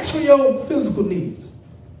 ask for your physical needs.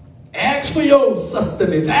 Ask for your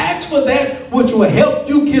sustenance. Ask for that which will help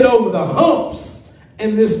you get over the humps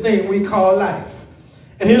in this thing we call life.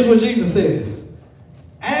 And here's what Jesus says.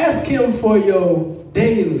 Ask him for your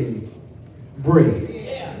daily bread.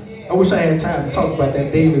 I wish I had time to talk about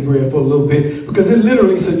that daily bread for a little bit, because it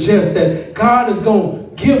literally suggests that God is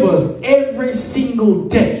going to give us every single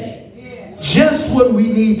day just what we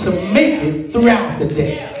need to make it throughout the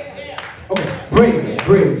day. Okay,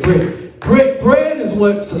 bread is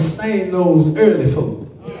what sustained those early folk.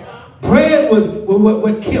 Bread was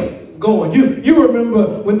what kept going. You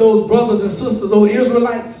remember when those brothers and sisters, those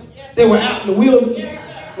Israelites, they were out in the wilderness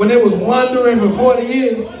when they was wandering for 40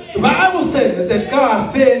 years. The Bible says that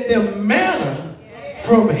God fed them manna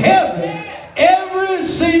from heaven every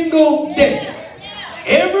single day.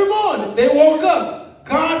 Every morning they woke up,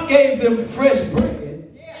 God gave them fresh bread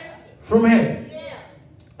from heaven.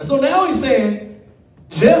 And so now he's saying,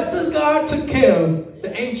 just as God took care of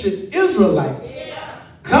the ancient Israelites,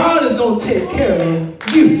 God is going to take care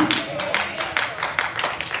of you.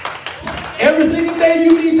 Every single day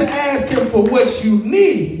you need to ask him for what you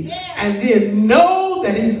need, and then know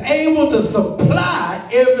that he's able to supply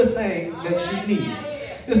everything that you need.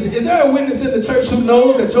 Is there a witness in the church who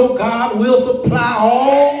knows that your God will supply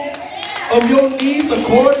all of your needs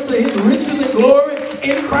according to his riches and glory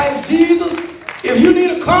in Christ Jesus? If you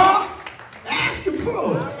need a car, ask him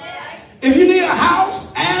for it. If you need a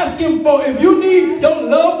house, ask him for it. If you need your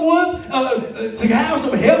loved ones to have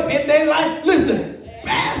some help in their life, listen,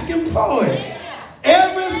 ask him for it.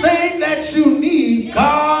 Everything that you need,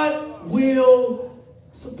 God will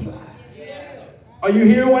supply. Are you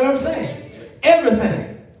hearing what I'm saying? Everything.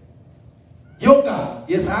 Your God,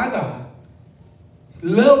 yes, our God,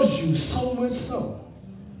 loves you so much so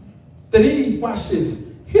that he, watch this,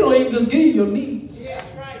 he don't even just give you your needs.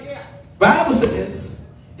 Bible says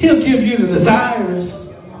he'll give you the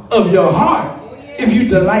desires of your heart if you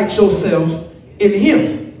delight yourself in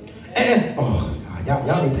him. And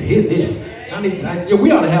y'all need to hear this.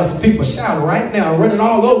 We ought to have some people shouting right now, running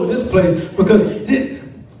all over this place, because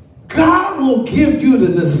God will give you the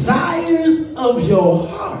desires of your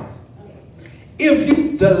heart if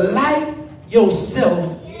you delight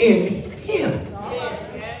yourself in him.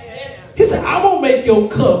 He said, I'm going to make your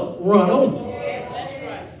cup run over.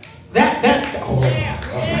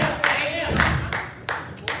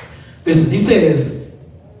 Listen, he says,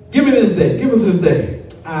 give me this day, give us this day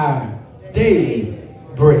our daily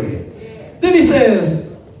bread. Then he says,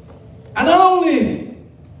 I not only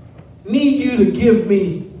need you to give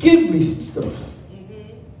me some stuff,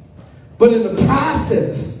 but in the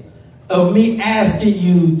process of me asking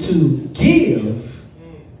you to give,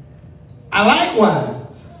 I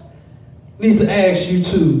likewise need to ask you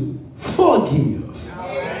to forgive.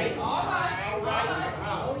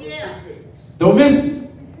 Don't miss me.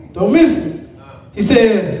 Don't miss me. He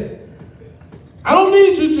said, I don't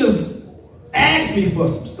need you to just ask me for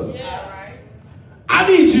some stuff. I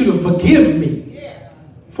need you to forgive me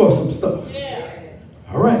for some stuff.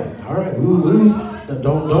 All right.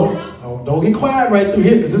 Don't get quiet right through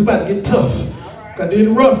here, because it's about to get tough. Got to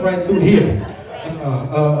do it rough right through here.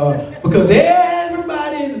 Because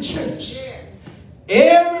everybody in the church,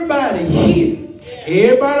 everybody here,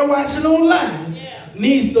 everybody watching online,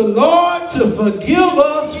 needs the Lord to forgive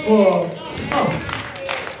us for something.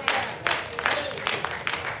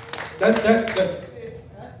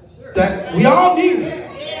 That we all need it.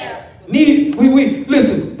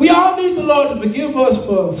 Listen, we all need the Lord to forgive us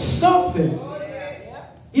for something.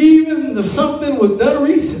 Even if something was done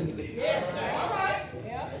recently.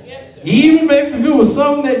 Even maybe if it was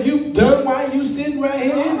something that you've done while you sitting right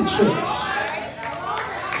here in the church.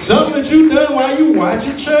 Something that you've done while you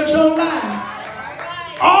watching church online.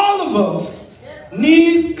 All of us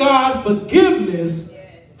needs God's forgiveness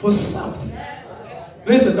for something.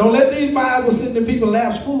 Listen, don't let these Bibles sitting in people's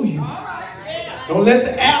laps fool you. Don't let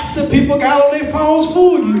the apps that people got on their phones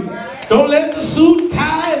fool you. Don't let the suit and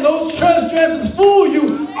tie and those church dresses fool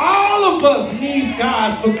you. All of us needs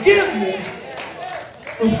God's forgiveness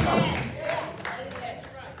for something.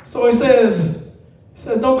 So he says,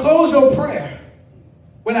 don't close your prayer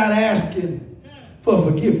without asking for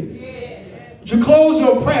forgiveness. You close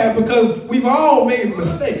your prayer because we've all made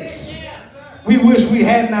mistakes we wish we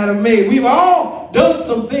had not have made. We've all done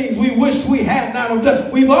some things we wish we had not have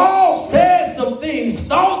done. We've all said some things,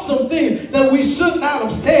 thought some things that we should not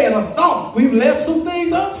have said or thought. We've left some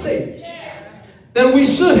things unsaid that we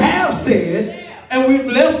should have said, and we've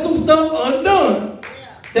left some stuff undone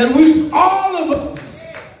that we, all of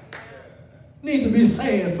us, need to be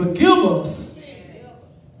saying, forgive us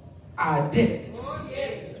our debts.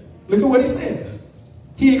 Look at what he says.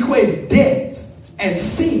 He equates debt and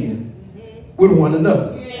sin with one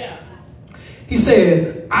another. He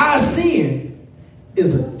said, our sin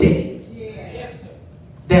is a debt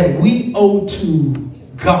that we owe to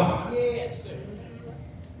God.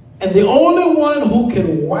 And the only one who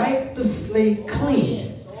can wipe the slate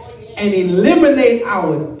clean and eliminate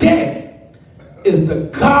our debt is the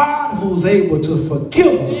God who's able to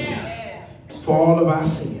forgive us for all of our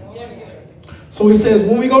sins. So he says,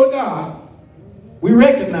 when we go to God, we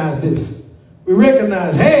recognize this. We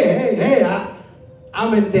recognize, hey,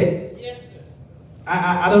 I'm in debt.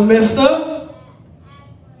 I done messed up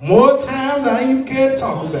more times I ain't even care to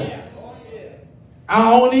talk about it.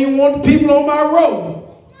 I don't even want the people on my road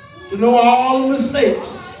to know all the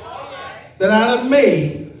mistakes that I done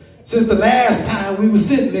made since the last time we were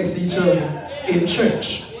sitting next to each other in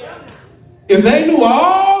church. If they knew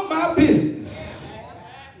all my business,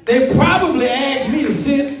 they probably asked me to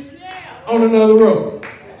sit on another row.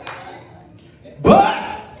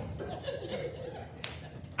 But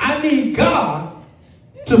I need God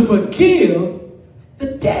to forgive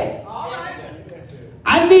the debt.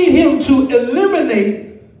 I need him to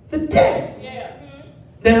eliminate the debt.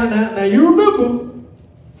 Now you remember,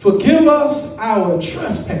 forgive us our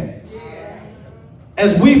trespass,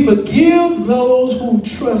 as we forgive those who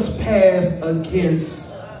trespass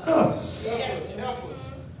against us.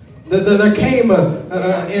 There came in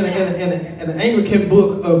an Anglican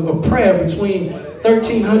book of prayer between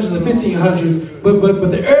 1300s and 1500s,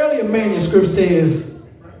 but the earlier manuscript says,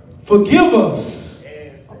 forgive us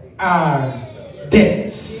our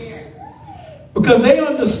debts. Because they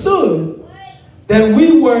understood that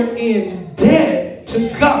we were in debt to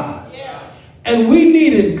God. And we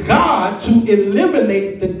needed God to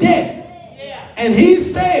eliminate the debt. And he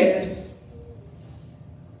says,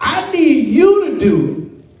 I need you to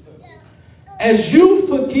do it as you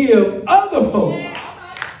forgive other folk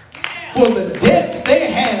for the debts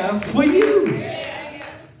they have for you.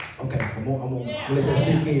 Okay, I'm gonna let that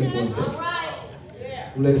sink in for a second.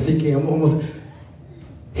 I'm gonna let it sink in.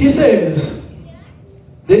 He says,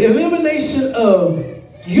 the elimination of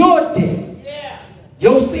your debt,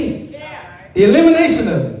 your sin, the elimination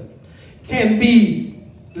of it can be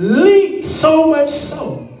linked so much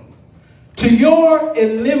so to your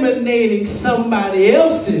eliminating somebody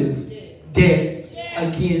else's debt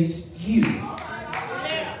against you.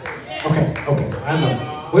 Okay, I know.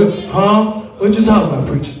 What you talking about,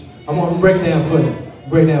 preacher? I'm gonna break it down for you.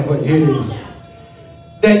 Here it is.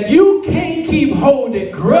 That you can't keep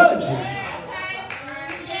holding grudges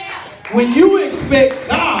when you expect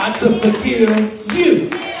God to forgive you.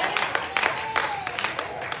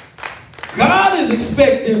 God is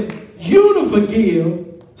expecting you to forgive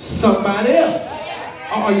somebody else.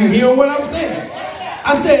 Are you hearing what I'm saying?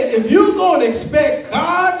 I said, if you're going to expect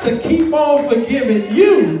God to keep on forgiving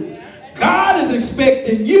you, God is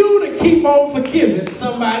expecting you to keep on forgiving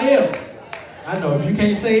somebody else. I know if you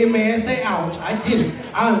can't say amen, say ouch. I get it.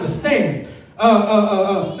 I understand.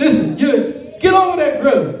 Listen, you get over that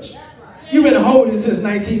grudge you've been holding since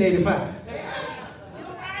 1985.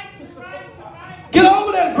 Get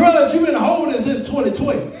over that grudge you've been holding since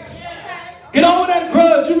 2012. Get over that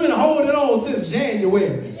grudge you've been holding on since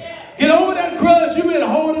January. Get over that grudge you've been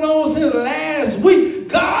holding on since last week.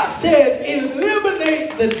 God says,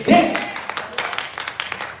 eliminate the debt.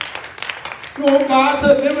 You want God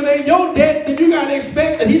to eliminate your debt, then you got to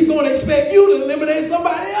expect that he's going to expect you to eliminate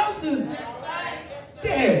somebody else's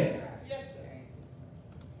debt.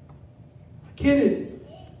 I get it.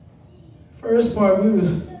 First part, we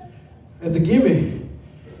was at the GEB.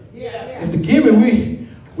 At the GEB,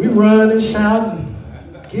 we run and shout and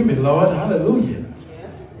give me, Lord, hallelujah.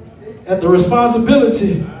 At the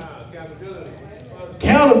responsibility,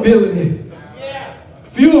 accountability.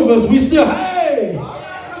 Few of us, we still, hey.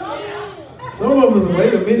 Some of us,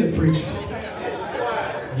 wait a minute, preacher.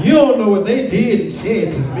 You don't know what they did and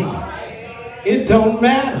said to me. It don't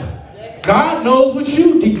matter. God knows what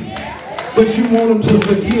you did, but you want him to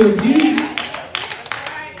forgive you.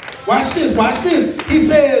 Watch this, watch this. He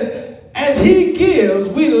says, as he gives,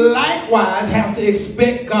 we likewise have to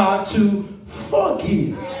expect God to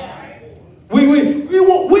forgive. We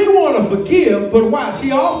want to forgive, but watch.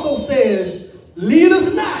 He also says, lead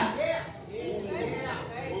us not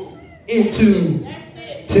into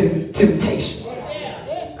temptation.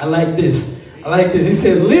 I like this. He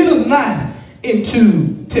says, lead us not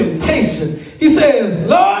into temptation. He says,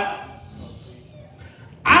 Lord,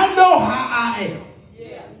 I know how I am.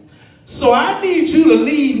 So I need you to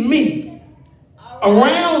lead me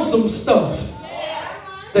around some stuff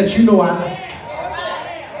that you know I like.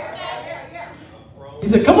 He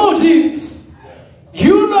said, come on, Jesus.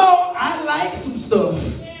 You know I like some stuff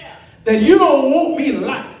that you don't want me to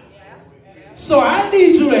like. So I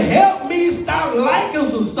need you to help me stop liking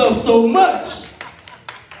some stuff so much.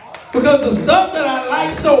 Because the stuff that I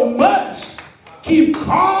like so much keep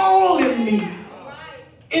calling me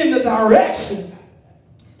in the direction.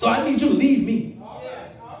 So I need you to lead me.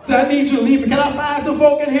 So I need you to lead me. Can I find some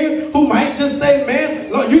folk in here who might just say,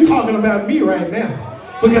 man, Lord, you're talking about me right now.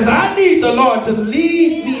 Because I need the Lord to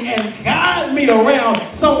lead me and guide me around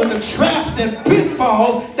some of the traps and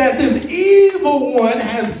pitfalls that this evil one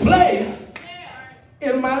has placed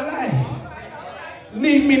in my life.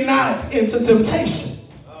 Lead me not into temptation,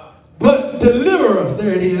 but deliver us,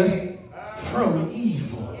 there it is, from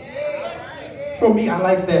evil. For me, I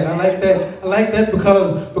like that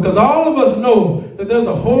because all of us know that there's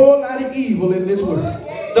a whole lot of evil in this world,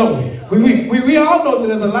 don't we? We all know that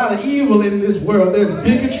there's a lot of evil in this world. There's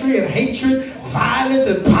bigotry and hatred, violence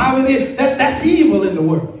and poverty. That's evil in the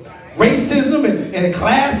world. Racism and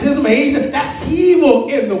classism, age, that's evil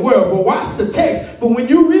in the world. But watch the text. But when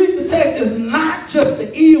you read the text, it's not just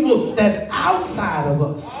the evil that's outside of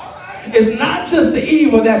us. It's not just the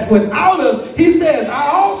evil that's without us. He says, I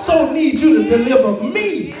also need you to deliver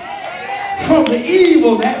me from the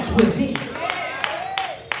evil that's within.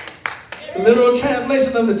 The literal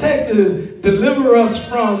translation of the text is, deliver us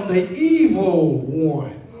from the evil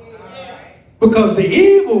one. Because the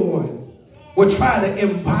evil one will try to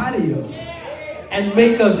embody us and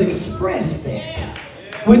make us express that.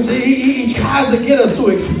 Which he tries to get us to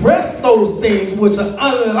express those things which are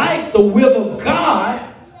unlike the will of God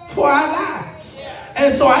for our lives.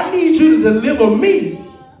 And so I need you to deliver me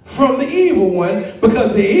from the evil one,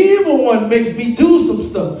 because the evil one makes me do some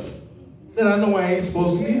stuff that I know I ain't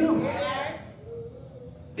supposed to be doing.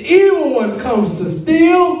 The evil one comes to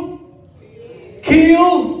steal,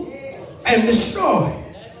 kill, and destroy.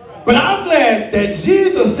 But I'm glad that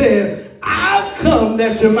Jesus said, I've come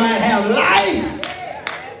that you might have life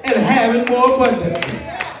and have it more abundantly.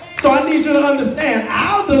 So I need you to understand,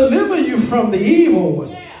 I'll deliver you from the evil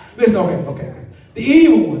one. Listen, okay. The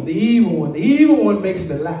evil one makes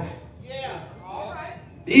me lie.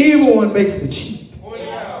 The evil one makes me cheat.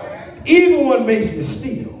 The evil one makes me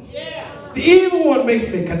steal. The evil one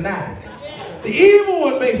makes me conniving. The evil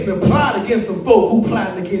one makes me plot against some folk who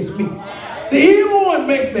plotted against me. The evil one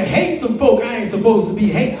makes me hate some folk I ain't supposed to be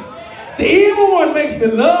hating. The evil one makes me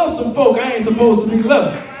love some folk I ain't supposed to be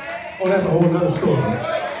loving. Oh, that's a whole nother story.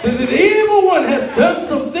 The evil one has done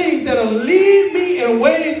some things that'll lead me in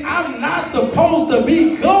ways I'm not supposed to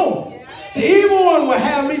be going. The evil one will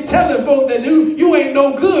have me telling folk that you ain't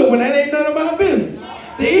no good when that ain't none of my business.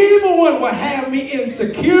 The evil one will have me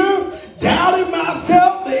insecure, doubting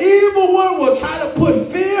myself. The evil one will try to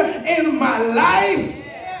put fear in my life.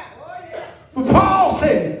 But Paul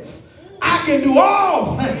says, I can do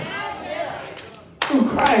all things through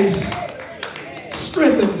Christ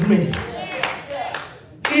strengthens me.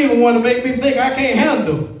 He even want to make me think I can't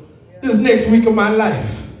handle this next week of my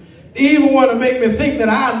life. He even want to make me think that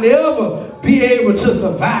I'll never be able to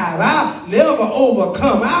survive. I'll never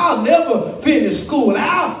overcome. I'll never finish school.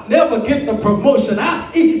 I'll never get the promotion.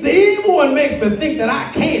 The evil one makes me think that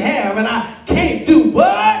I can't have and I can't do.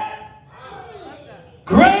 But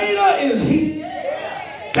greater is he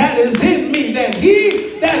that is in me than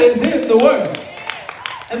he that is in the world.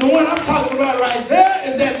 And the one I'm talking about right there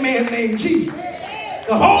is that man named Jesus.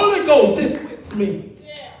 The Holy Ghost is with me.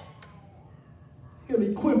 He'll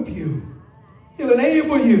equip you. He'll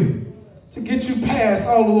enable you to get you past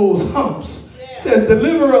all of those humps. It says,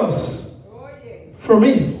 deliver us from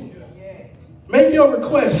evil. Make your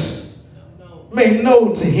requests made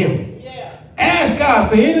known to him. Ask God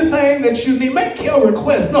for anything that you need. Make your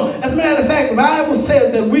request known. As a matter of fact, the Bible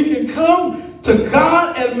says that we can come to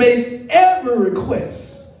God and make every request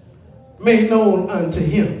made known unto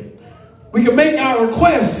him. We can make our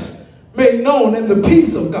requests made known, and the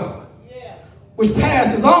peace of God, which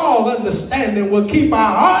passes all understanding, will keep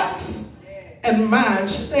our hearts and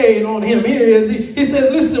minds stayed on him. Here it is. He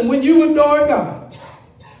says, listen, when you adore God,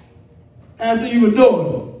 after you adore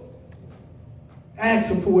him, ask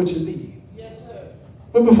him for what you need.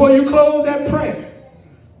 But before you close that prayer,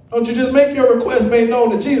 don't you just make your request made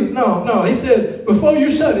known to Jesus. No. He said, before you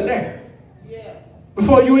shut it down,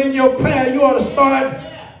 before you in your prayer, you ought to start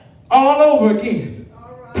all over again,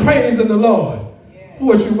 praising the Lord for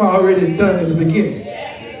what you've already done in the beginning.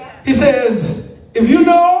 He says, if you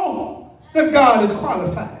know that God is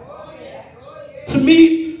qualified to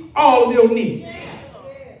meet all of your needs,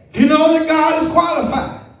 if you know that God is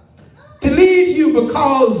qualified to lead you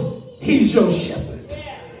because he's your shepherd,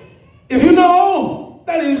 if you know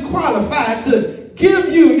that he's qualified to give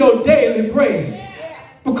you your daily bread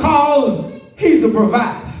because he's a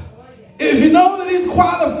provider, if you know that he's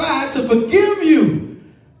qualified to forgive you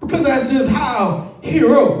because that's just how he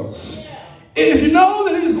rolls, if you know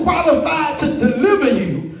that he's qualified to deliver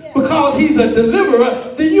you because he's a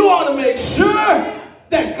deliverer, then you ought to make sure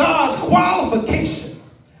that God's qualification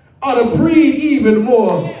ought to breed even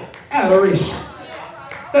more adoration.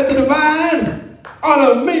 That the divine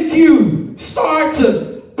ought to make you start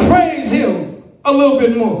to praise him a little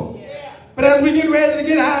bit more. But as we get ready to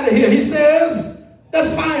get out of here, he says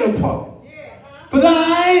that final part. For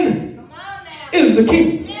thine is the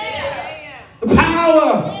kingdom, the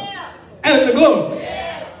power, and the glory,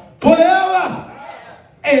 forever.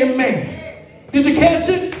 Amen. Did you catch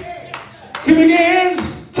it? He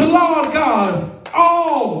begins to Lord God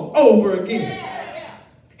all over again.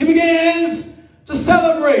 He begins to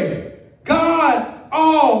celebrate God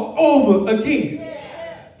all over again.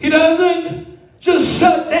 He doesn't just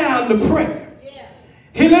shut down the prayer.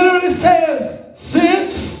 He literally says,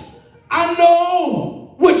 since I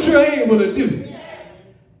know what you're able to do,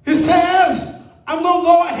 he says, I'm going to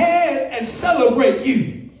go ahead and celebrate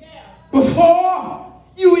you before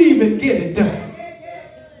you even get it done.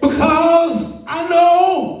 Because I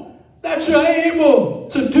know that that you're able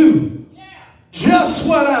to do just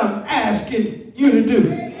what I'm asking you to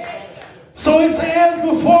do. So it says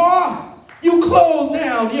before you close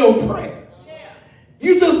down your prayer,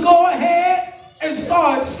 you just go ahead and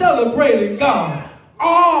start celebrating God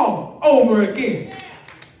all over again,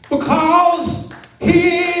 because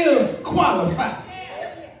he is qualified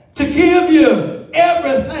to give you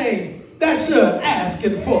everything that you're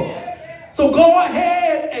asking for. So go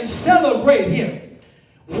ahead and celebrate him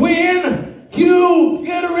when you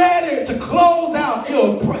get ready to close out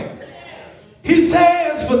your prayer. He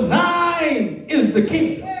says, for thine is the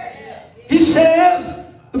kingdom. He says,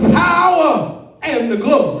 the power and the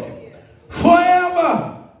glory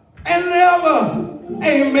forever and ever.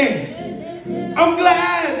 Amen. I'm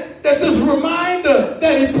glad that this reminder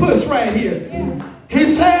that he puts right here, he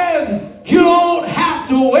says, you don't have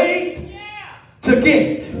to wait to get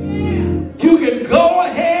it. You can go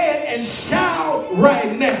ahead and shout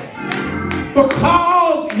right now,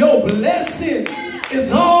 because your blessing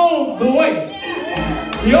is on the way.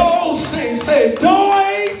 The old saints say, don't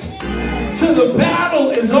wait till the battle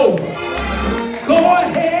is over. Go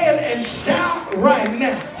ahead and shout right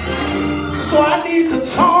now. So I need to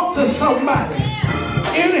talk to somebody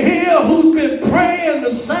in here who's been praying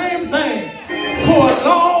the same thing for a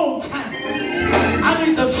long time. I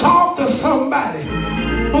need to talk to somebody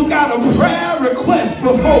who's got a prayer request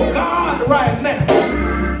before God right now.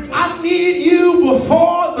 I need you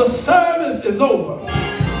before the service is over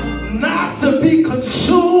not to be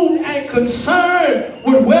consumed and concerned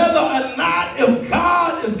with whether or not if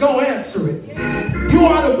God is going to answer it. You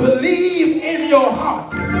ought to believe in your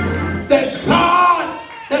heart that God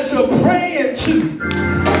that you're praying to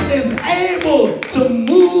is able to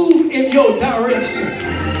move in your direction.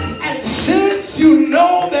 And since you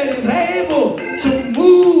know that he's able to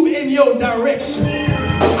move in your direction,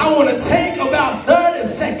 I want to take about 30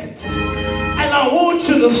 seconds and I want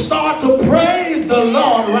you to start to praise the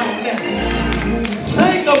Lord right now.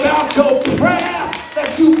 Think about your prayer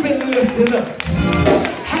that you've been lifting up.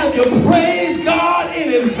 Have you praised God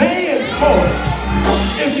in advance for it?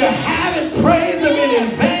 If you haven't praised him in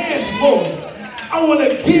advance for it, I want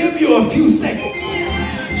to give you a few seconds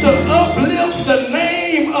to uplift the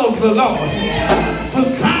name of the Lord. For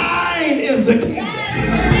thine is the kingdom,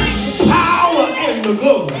 power and the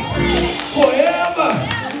glory, forever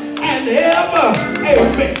and ever.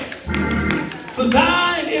 Amen. For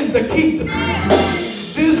thine is the kingdom.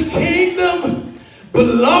 This kingdom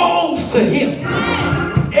belongs to him.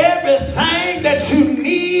 Everything that you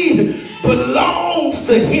need belongs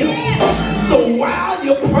to him. So while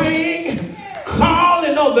you're praying,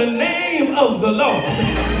 calling on the name of the Lord,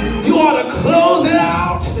 you ought to close it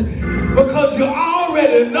out, because you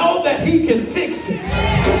already know that he can fix it.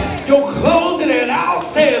 You're closing it out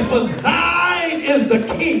saying, for thine is the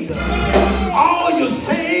kingdom. All you're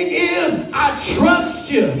saying is, I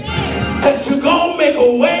trust you that you're going to make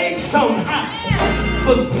a way somehow.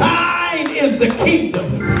 For thine is the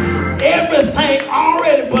kingdom. Everything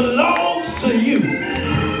already belongs to you.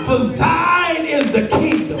 For thine is the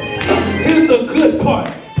kingdom. Here's the good part.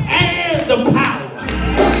 And the power.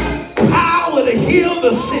 Power to heal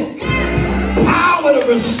the sick. Power to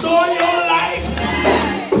restore your life.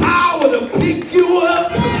 Power to pick you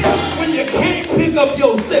up when you can't pick up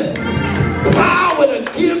yourself. Power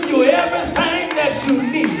to give you everything that you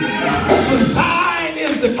need. For thine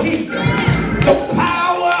is the kingdom. The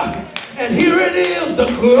power, and here it is, the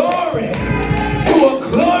glory. You are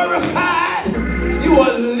glorified. You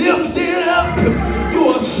are lifted up. You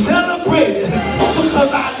are celebrated,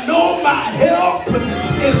 because I know my help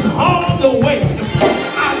is on the way.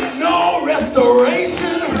 I know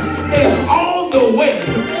restoration is on the way.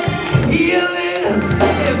 Healing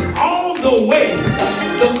is on the way.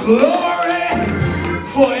 The glory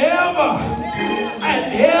forever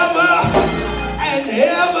and ever and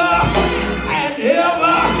ever and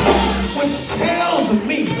ever, which tells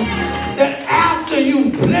me that after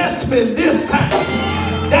you bless me this time,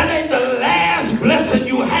 that ain't the last blessing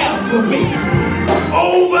you have for me.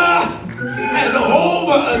 Over and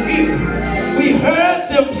over again, we heard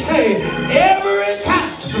them say, every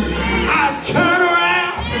time I turn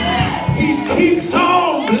around, he keeps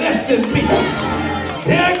on blessing me.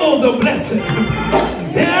 There goes a blessing.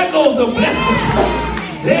 There goes a blessing.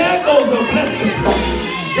 There goes a blessing.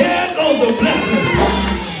 There goes a blessing.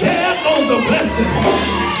 There goes a blessing.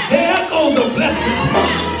 There goes a blessing.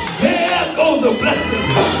 There goes a blessing.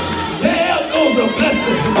 There goes a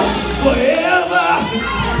blessing. Forever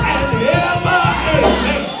and ever.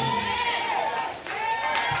 Amen.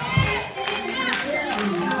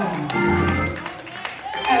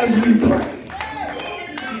 As we pray,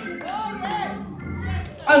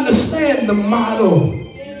 understand understand the model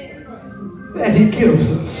that he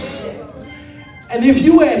gives us, and if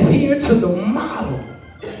you adhere to the model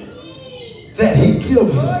that he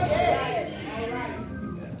gives us,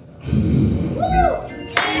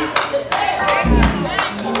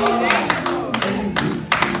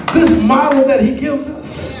 this model that he gives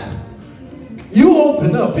us, you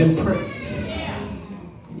open up in praise.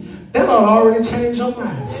 That ought to already change your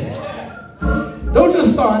mindset. Don't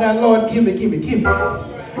just start out, Lord, give me, give me, give me.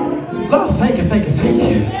 Lord, thank you, thank you, thank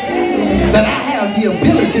you, that I have the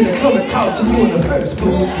ability to come and talk to you in the first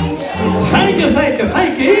place. Thank you, thank you,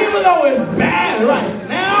 thank you. Even though it's bad right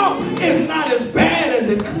now, it's not as bad as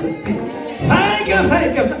it could be. Thank you,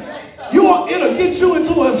 thank you. It'll get you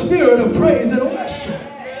into a spirit of praise and worship.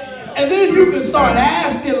 And then you can start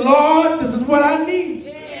asking, Lord, this is what I need.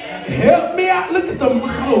 Help me out. Look at the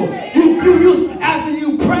model. After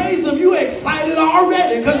you praise him, you excited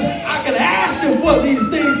already because I can ask him for these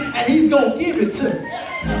things and he's going to give it to me.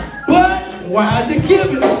 But why to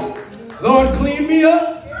give it? Lord, clean me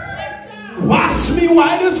up. Wash me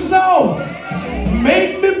white as snow.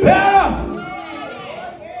 Make me better.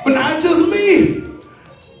 But not just me.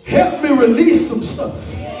 Help me release some stuff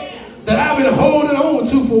that I've been holding on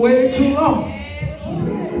to for way too long.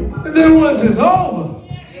 And then once it's over,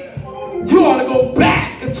 you ought to go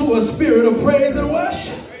back into a spirit of praise and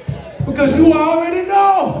worship because you already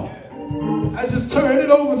know. I just turned it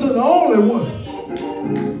over to the only one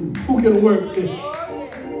who can work it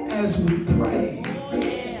as we pray.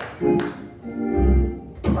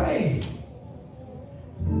 Pray.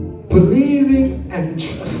 Believing and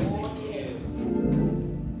trusting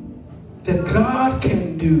that God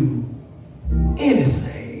can do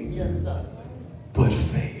anything but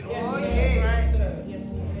fail.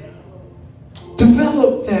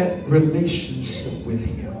 Develop that relationship with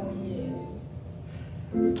him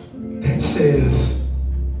that says,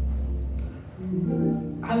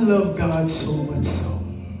 I love God so much so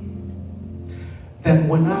that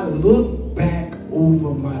when I look back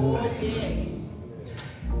over my life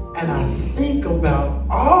and I think about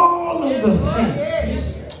all of the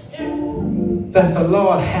things that the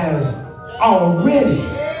Lord has already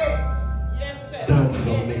done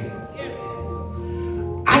for me,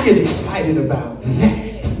 I get excited about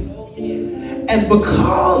that. And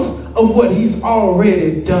because of what he's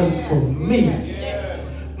already done for me,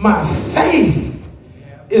 my faith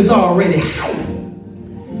is already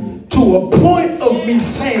heightened to a point of me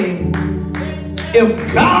saying,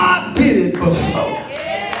 if God did it before,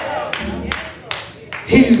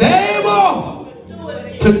 he's able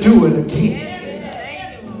to do it again.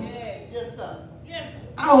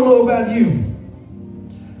 I don't know about you,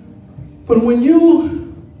 but when you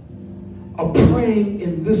are praying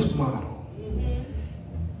in this model,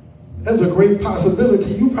 there's a great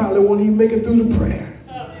possibility you probably won't even make it through the prayer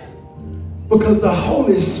because the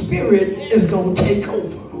Holy Spirit is going to take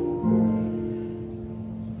over.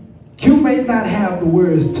 You may not have the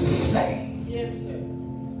words to say,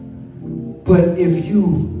 but if you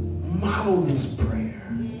model this prayer,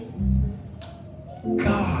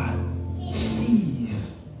 God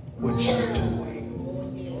sees what you're doing.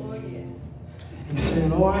 He's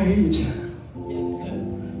saying, oh, I hear you, child.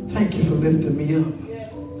 Thank you for lifting me up.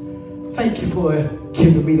 Thank you for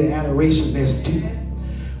giving me the adoration that's due.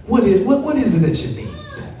 What is it that you need?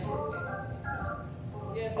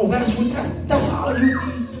 Oh, that's all you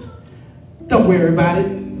need. Don't worry about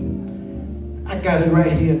it. I got it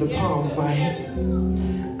right here in the palm of my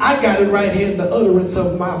hand. I got it right here in the utterance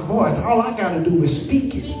of my voice. All I got to do is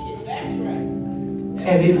speak it.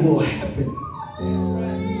 And it will happen.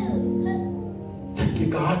 Thank you,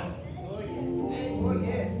 God.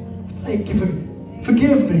 Thank you for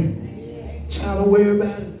forgive me. Child, don't worry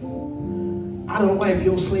about it. I don't wipe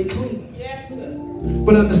your slate clean.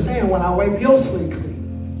 But understand, when I wipe your slate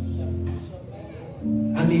clean,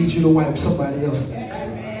 I need you to wipe somebody else's slate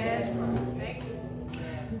clean.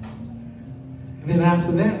 And then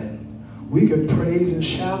after that, we can praise and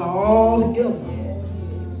shout all together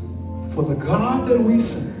for the God that we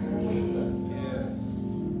serve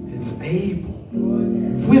is able,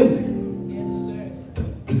 willing to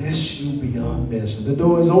bless you beyond measure. The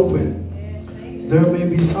door is open. There may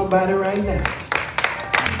be somebody right now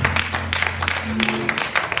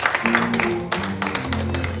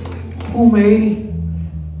who may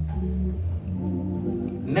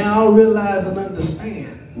now realize and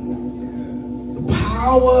understand the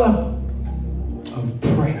power of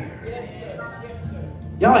prayer.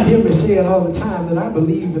 Y'all hear me say it all the time that I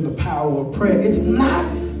believe in the power of prayer. It's not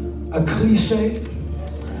a cliche.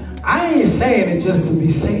 I ain't saying it just to be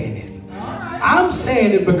saying it. I'm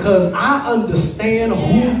saying it because I understand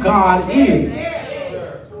who God is.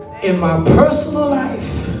 in my personal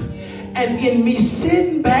life, and in me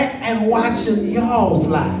sitting back and watching y'all's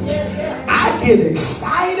lives. I get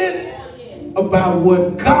excited about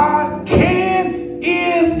what God can,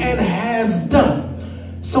 is, and has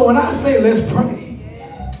done. So when I say let's pray,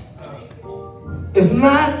 it's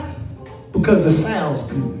not because it sounds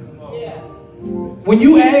good. When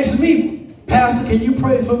you ask me, Pastor, can you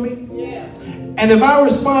pray for me? And if I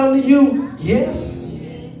respond to you, yes.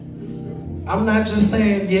 I'm not just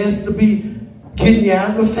saying yes to be getting you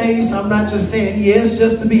out of the face. I'm not just saying yes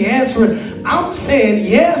just to be answering. I'm saying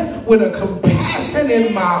yes with a compassion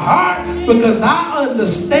in my heart, because I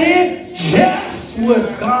understand just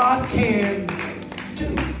what God can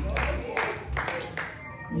do.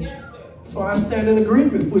 So I stand in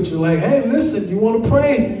agreement with you, like, hey, listen, you want to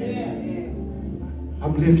pray?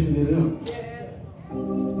 I'm lifting it up.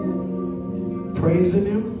 Praising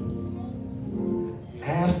him,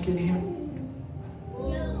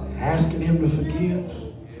 asking him to forgive,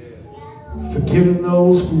 forgiving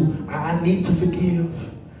those who I need to forgive,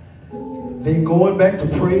 then going back to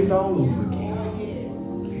praise all over again,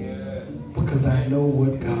 because I know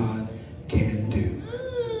what God can do.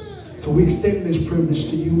 So we extend this privilege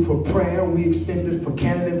to you for prayer. We extend it for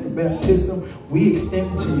candidate for baptism. We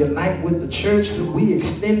extend it to unite with the church. We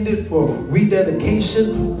extend it for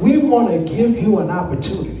rededication. We want to give you an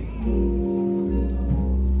opportunity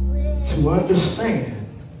to understand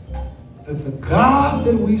that the God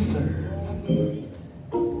that we serve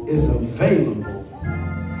is available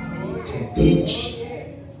to each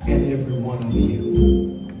and every one of you.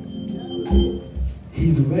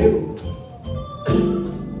 He's available to you.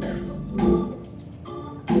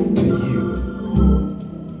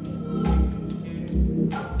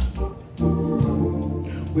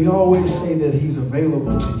 We always say that he's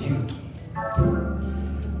available to you.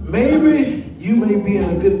 Maybe you may be in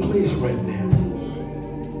a good place right now.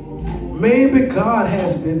 Maybe God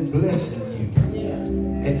has been blessing you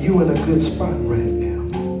and you in a good spot right now.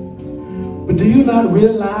 But do you not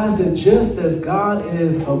realize that just as God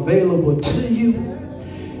is available to you,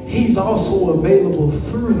 he's also available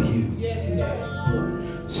through you?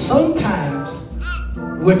 Sometimes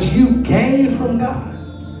what you gain from God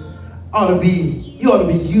you ought to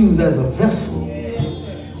be used as a vessel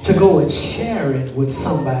to go and share it with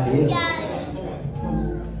somebody else.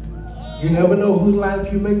 You never know whose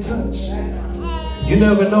life you may touch. You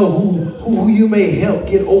never know who you may help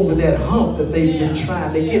get over that hump that they've been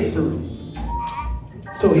trying to get through.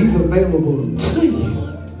 So he's available to you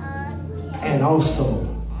and also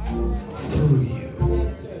through you.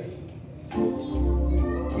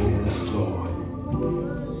 Yes, Lord.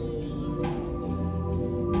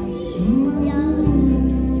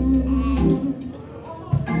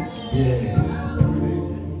 Yeah.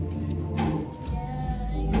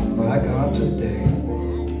 My God, today.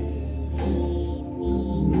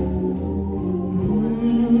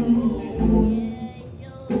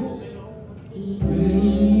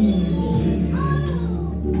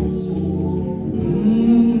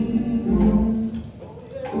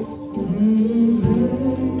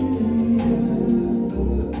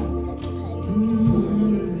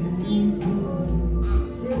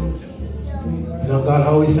 Now, God,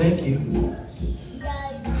 how we thank you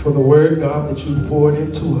for the word, God, that you poured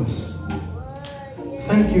into us.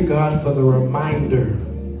 Thank you, God, for the reminder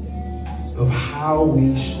of how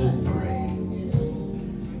we should pray.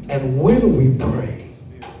 And when we pray,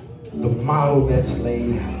 the model that's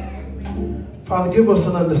laid out. Father, give us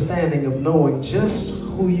an understanding of knowing just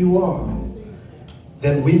who you are,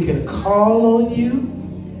 that we can call on you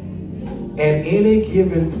at any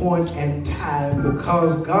given point in time,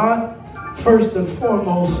 because God, first and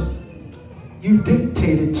foremost, you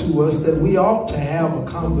dictated to us that we ought to have a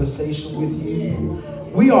conversation with you.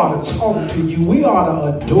 We ought to talk to you. We ought to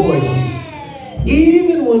adore you.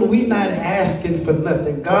 Even when we're not asking for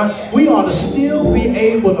nothing, God, we ought to still be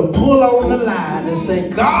able to pull on the line and say,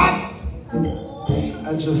 God,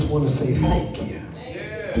 I just want to say thank you.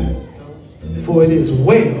 For it is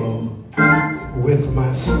well with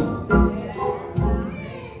my soul.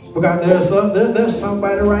 But God, there's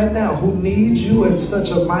somebody right now who needs you in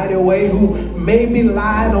such a mighty way, who may be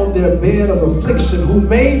lying on their bed of affliction, who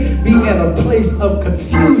may be in a place of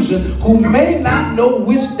confusion, who may not know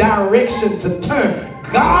which direction to turn.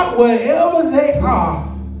 God, wherever they are,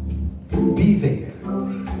 be there.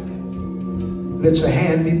 Let your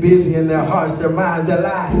hand be busy in their hearts, their minds, their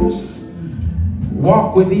lives.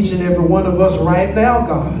 Walk with each and every one of us right now,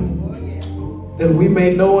 God, that we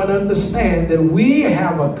may know and understand that we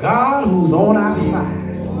have a God who's on our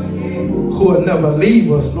side, who will never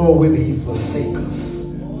leave us, nor will he forsake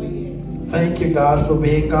us. Thank you, God, for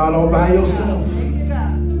being God all by yourself,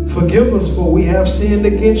 Forgive us, for we have sinned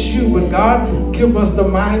against you. But God, give us the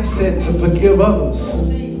mindset to forgive others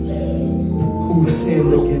who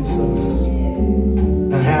sinned against us.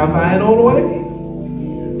 Now have thine own way.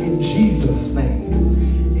 In Jesus'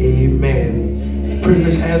 name, amen. The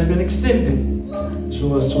privilege has been extended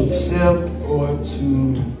to us to accept or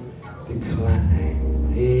to decline.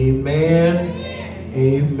 Amen,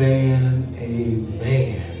 amen,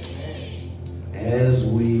 amen. As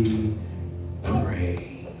we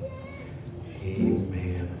pray,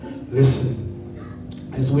 amen.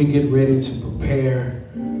 Listen, as we get ready to prepare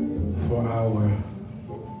for our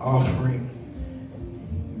offering,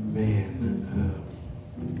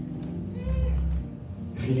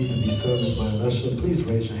 if you need to be serviced by an usher, please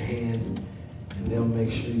raise your hand and they'll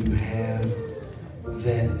make sure you have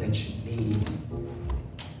that you need.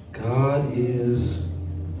 God is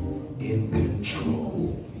in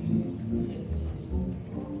control.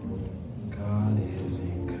 God is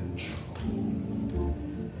in control.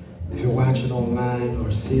 If you're watching online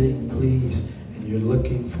or sitting, please, and you're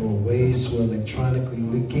looking for ways to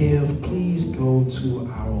electronically give, please go to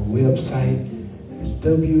our website,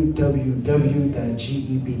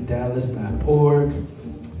 www.gebdallas.org.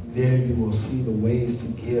 There you will see the ways to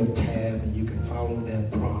give tab, and you can follow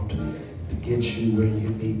that prompt to get you where you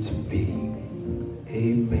need to be.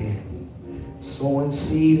 Amen. Sowing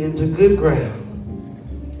seed into good ground,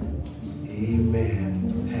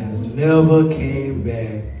 amen, has never came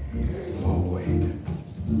back void.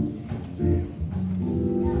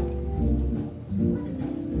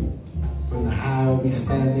 I'll be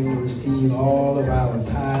standing to receive all of our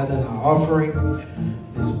tithe and our offering.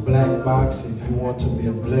 This black box, if you want to be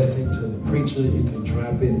a blessing to the preacher, you can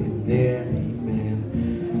drop it in there.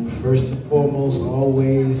 Amen. First and foremost,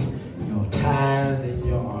 always your tithe and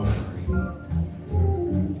your offering.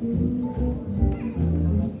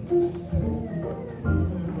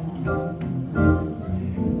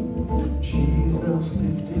 Jesus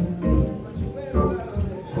lifted me.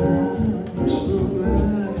 I'm so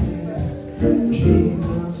glad.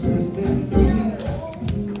 Jesus lifted me.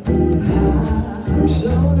 I'm so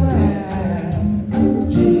glad.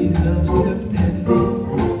 Jesus lifted me.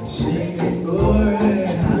 Singing glory,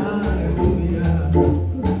 hallelujah.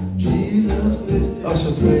 Jesus lifted.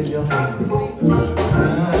 Ushers, wave your hands.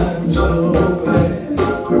 I'm so glad.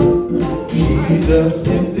 Jesus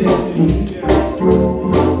lifted me.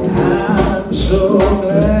 I'm so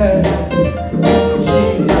glad.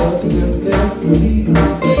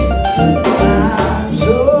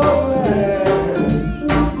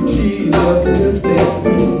 Jesus lifted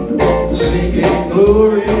me.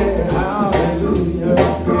 Glory, hallelujah.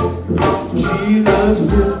 Jesus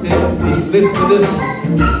lifted me. Listen to this.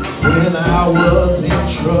 When I was in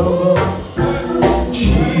trouble,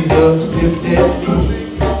 Jesus lifted me.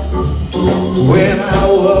 When I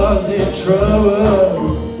was in trouble,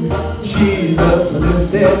 Jesus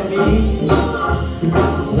lifted me.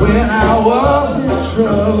 When I was in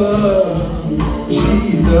trouble,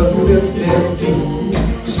 Jesus lifted me.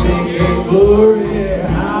 Singing glory,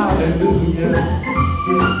 hallelujah.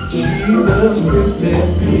 Jesus lifted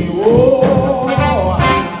me. Oh,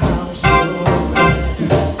 I'm so glad.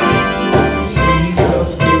 Jesus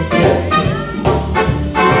lifted me.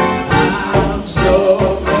 I'm so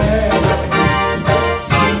glad.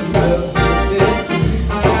 Jesus lifted me.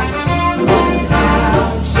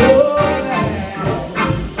 I'm so glad.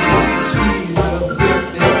 Jesus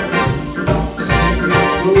lifted me.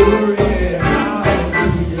 Singing glory.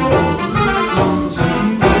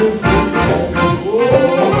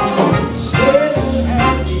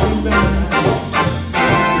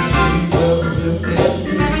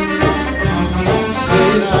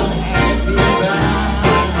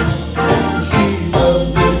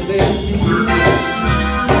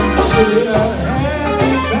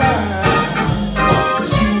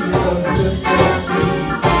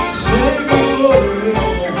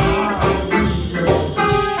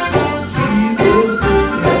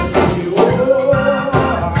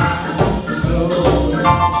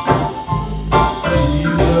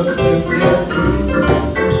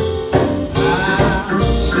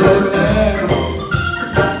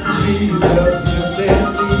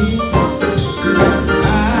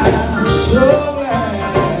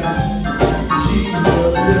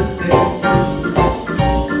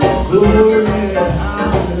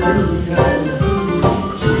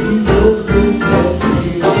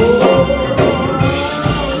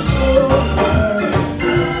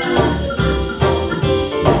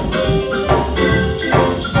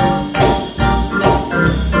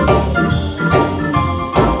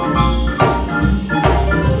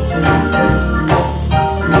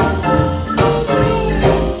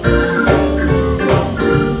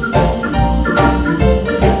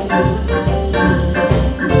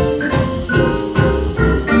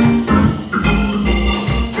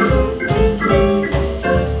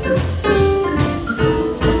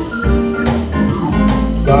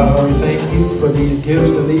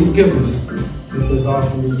 givers. Let this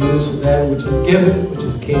offering be used for that which is given, which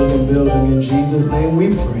is kingdom building. In Jesus' name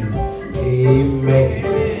we pray. Amen.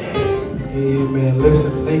 Amen.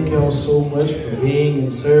 Listen, thank y'all so much for being in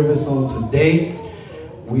service on today.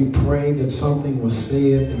 We pray that something was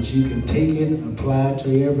said that you can take it and apply it to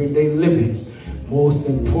your everyday living. Most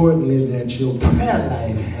importantly, that your prayer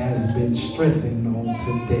life has been strengthened on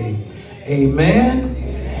today. Amen.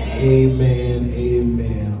 Amen.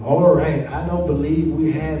 Amen. All right. I don't believe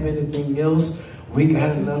we have anything else. We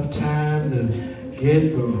got enough time to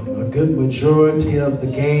get a good majority of the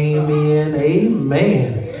game in.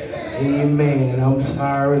 Amen. Amen. I'm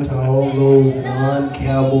sorry to all those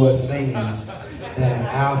non-Cowboy fans that are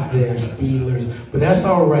out there, Steelers. But that's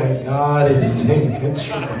all right. God is in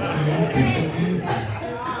control.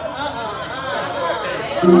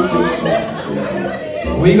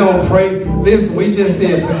 We gonna pray. Listen, we just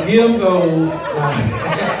said forgive those.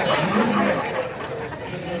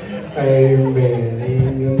 Amen.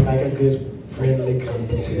 Amen. Like a good friendly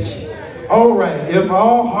competition. All right. If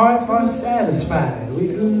all hearts are satisfied, we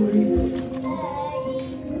good.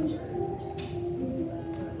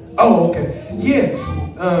 Oh, okay. Yes.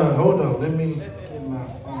 Hold on. Let me get my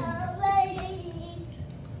phone.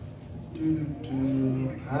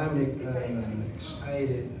 I'm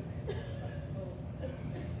excited.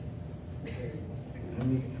 I'm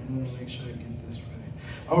gonna make sure I get this right.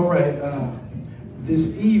 All right.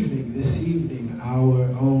 This evening, our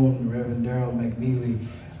own Reverend Darrell McNeely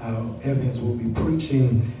Evans will be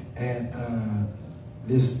preaching at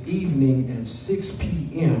this evening at 6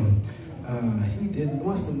 p.m. He didn't.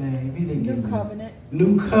 What's the name? He didn't. New Covenant.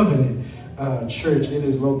 New Covenant Church. It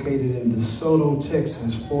is located in DeSoto,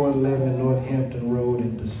 Texas, 411 Northampton Road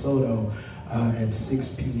in DeSoto. At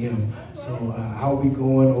 6 p.m. So I'll be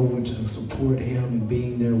going over to support him and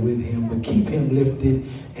being there with him, but keep him lifted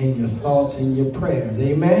in your thoughts and your prayers.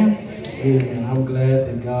 Amen? Amen. I'm glad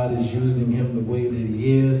that God is using him the way that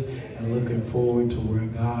he is and looking forward to where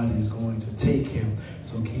God is going to take him.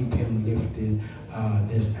 So keep him lifted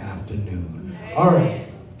this afternoon. All right.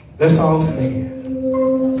 Let's all stand.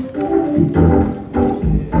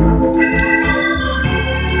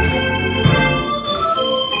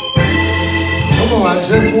 I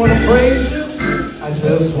just want to praise you. I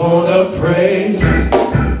just want to praise you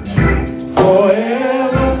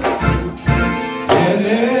forever and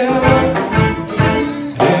ever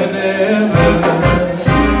and ever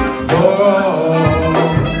for all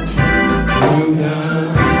you've done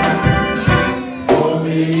for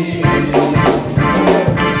me.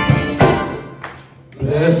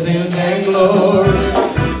 Blessings and glory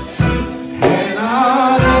and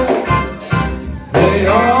honor, they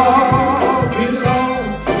all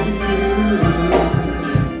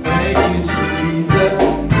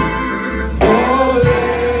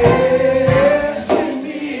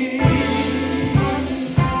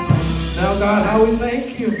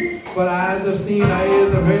what eyes have seen, our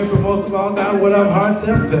ears have heard, but most of all, God, what our hearts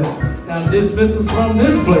have felt. Now dismiss us from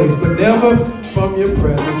this place, but never from your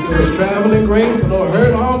presence. Give us traveling grace, and no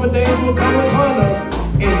hurt, harm, or danger will come upon us.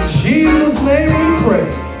 In Jesus' name we pray.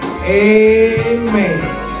 Amen.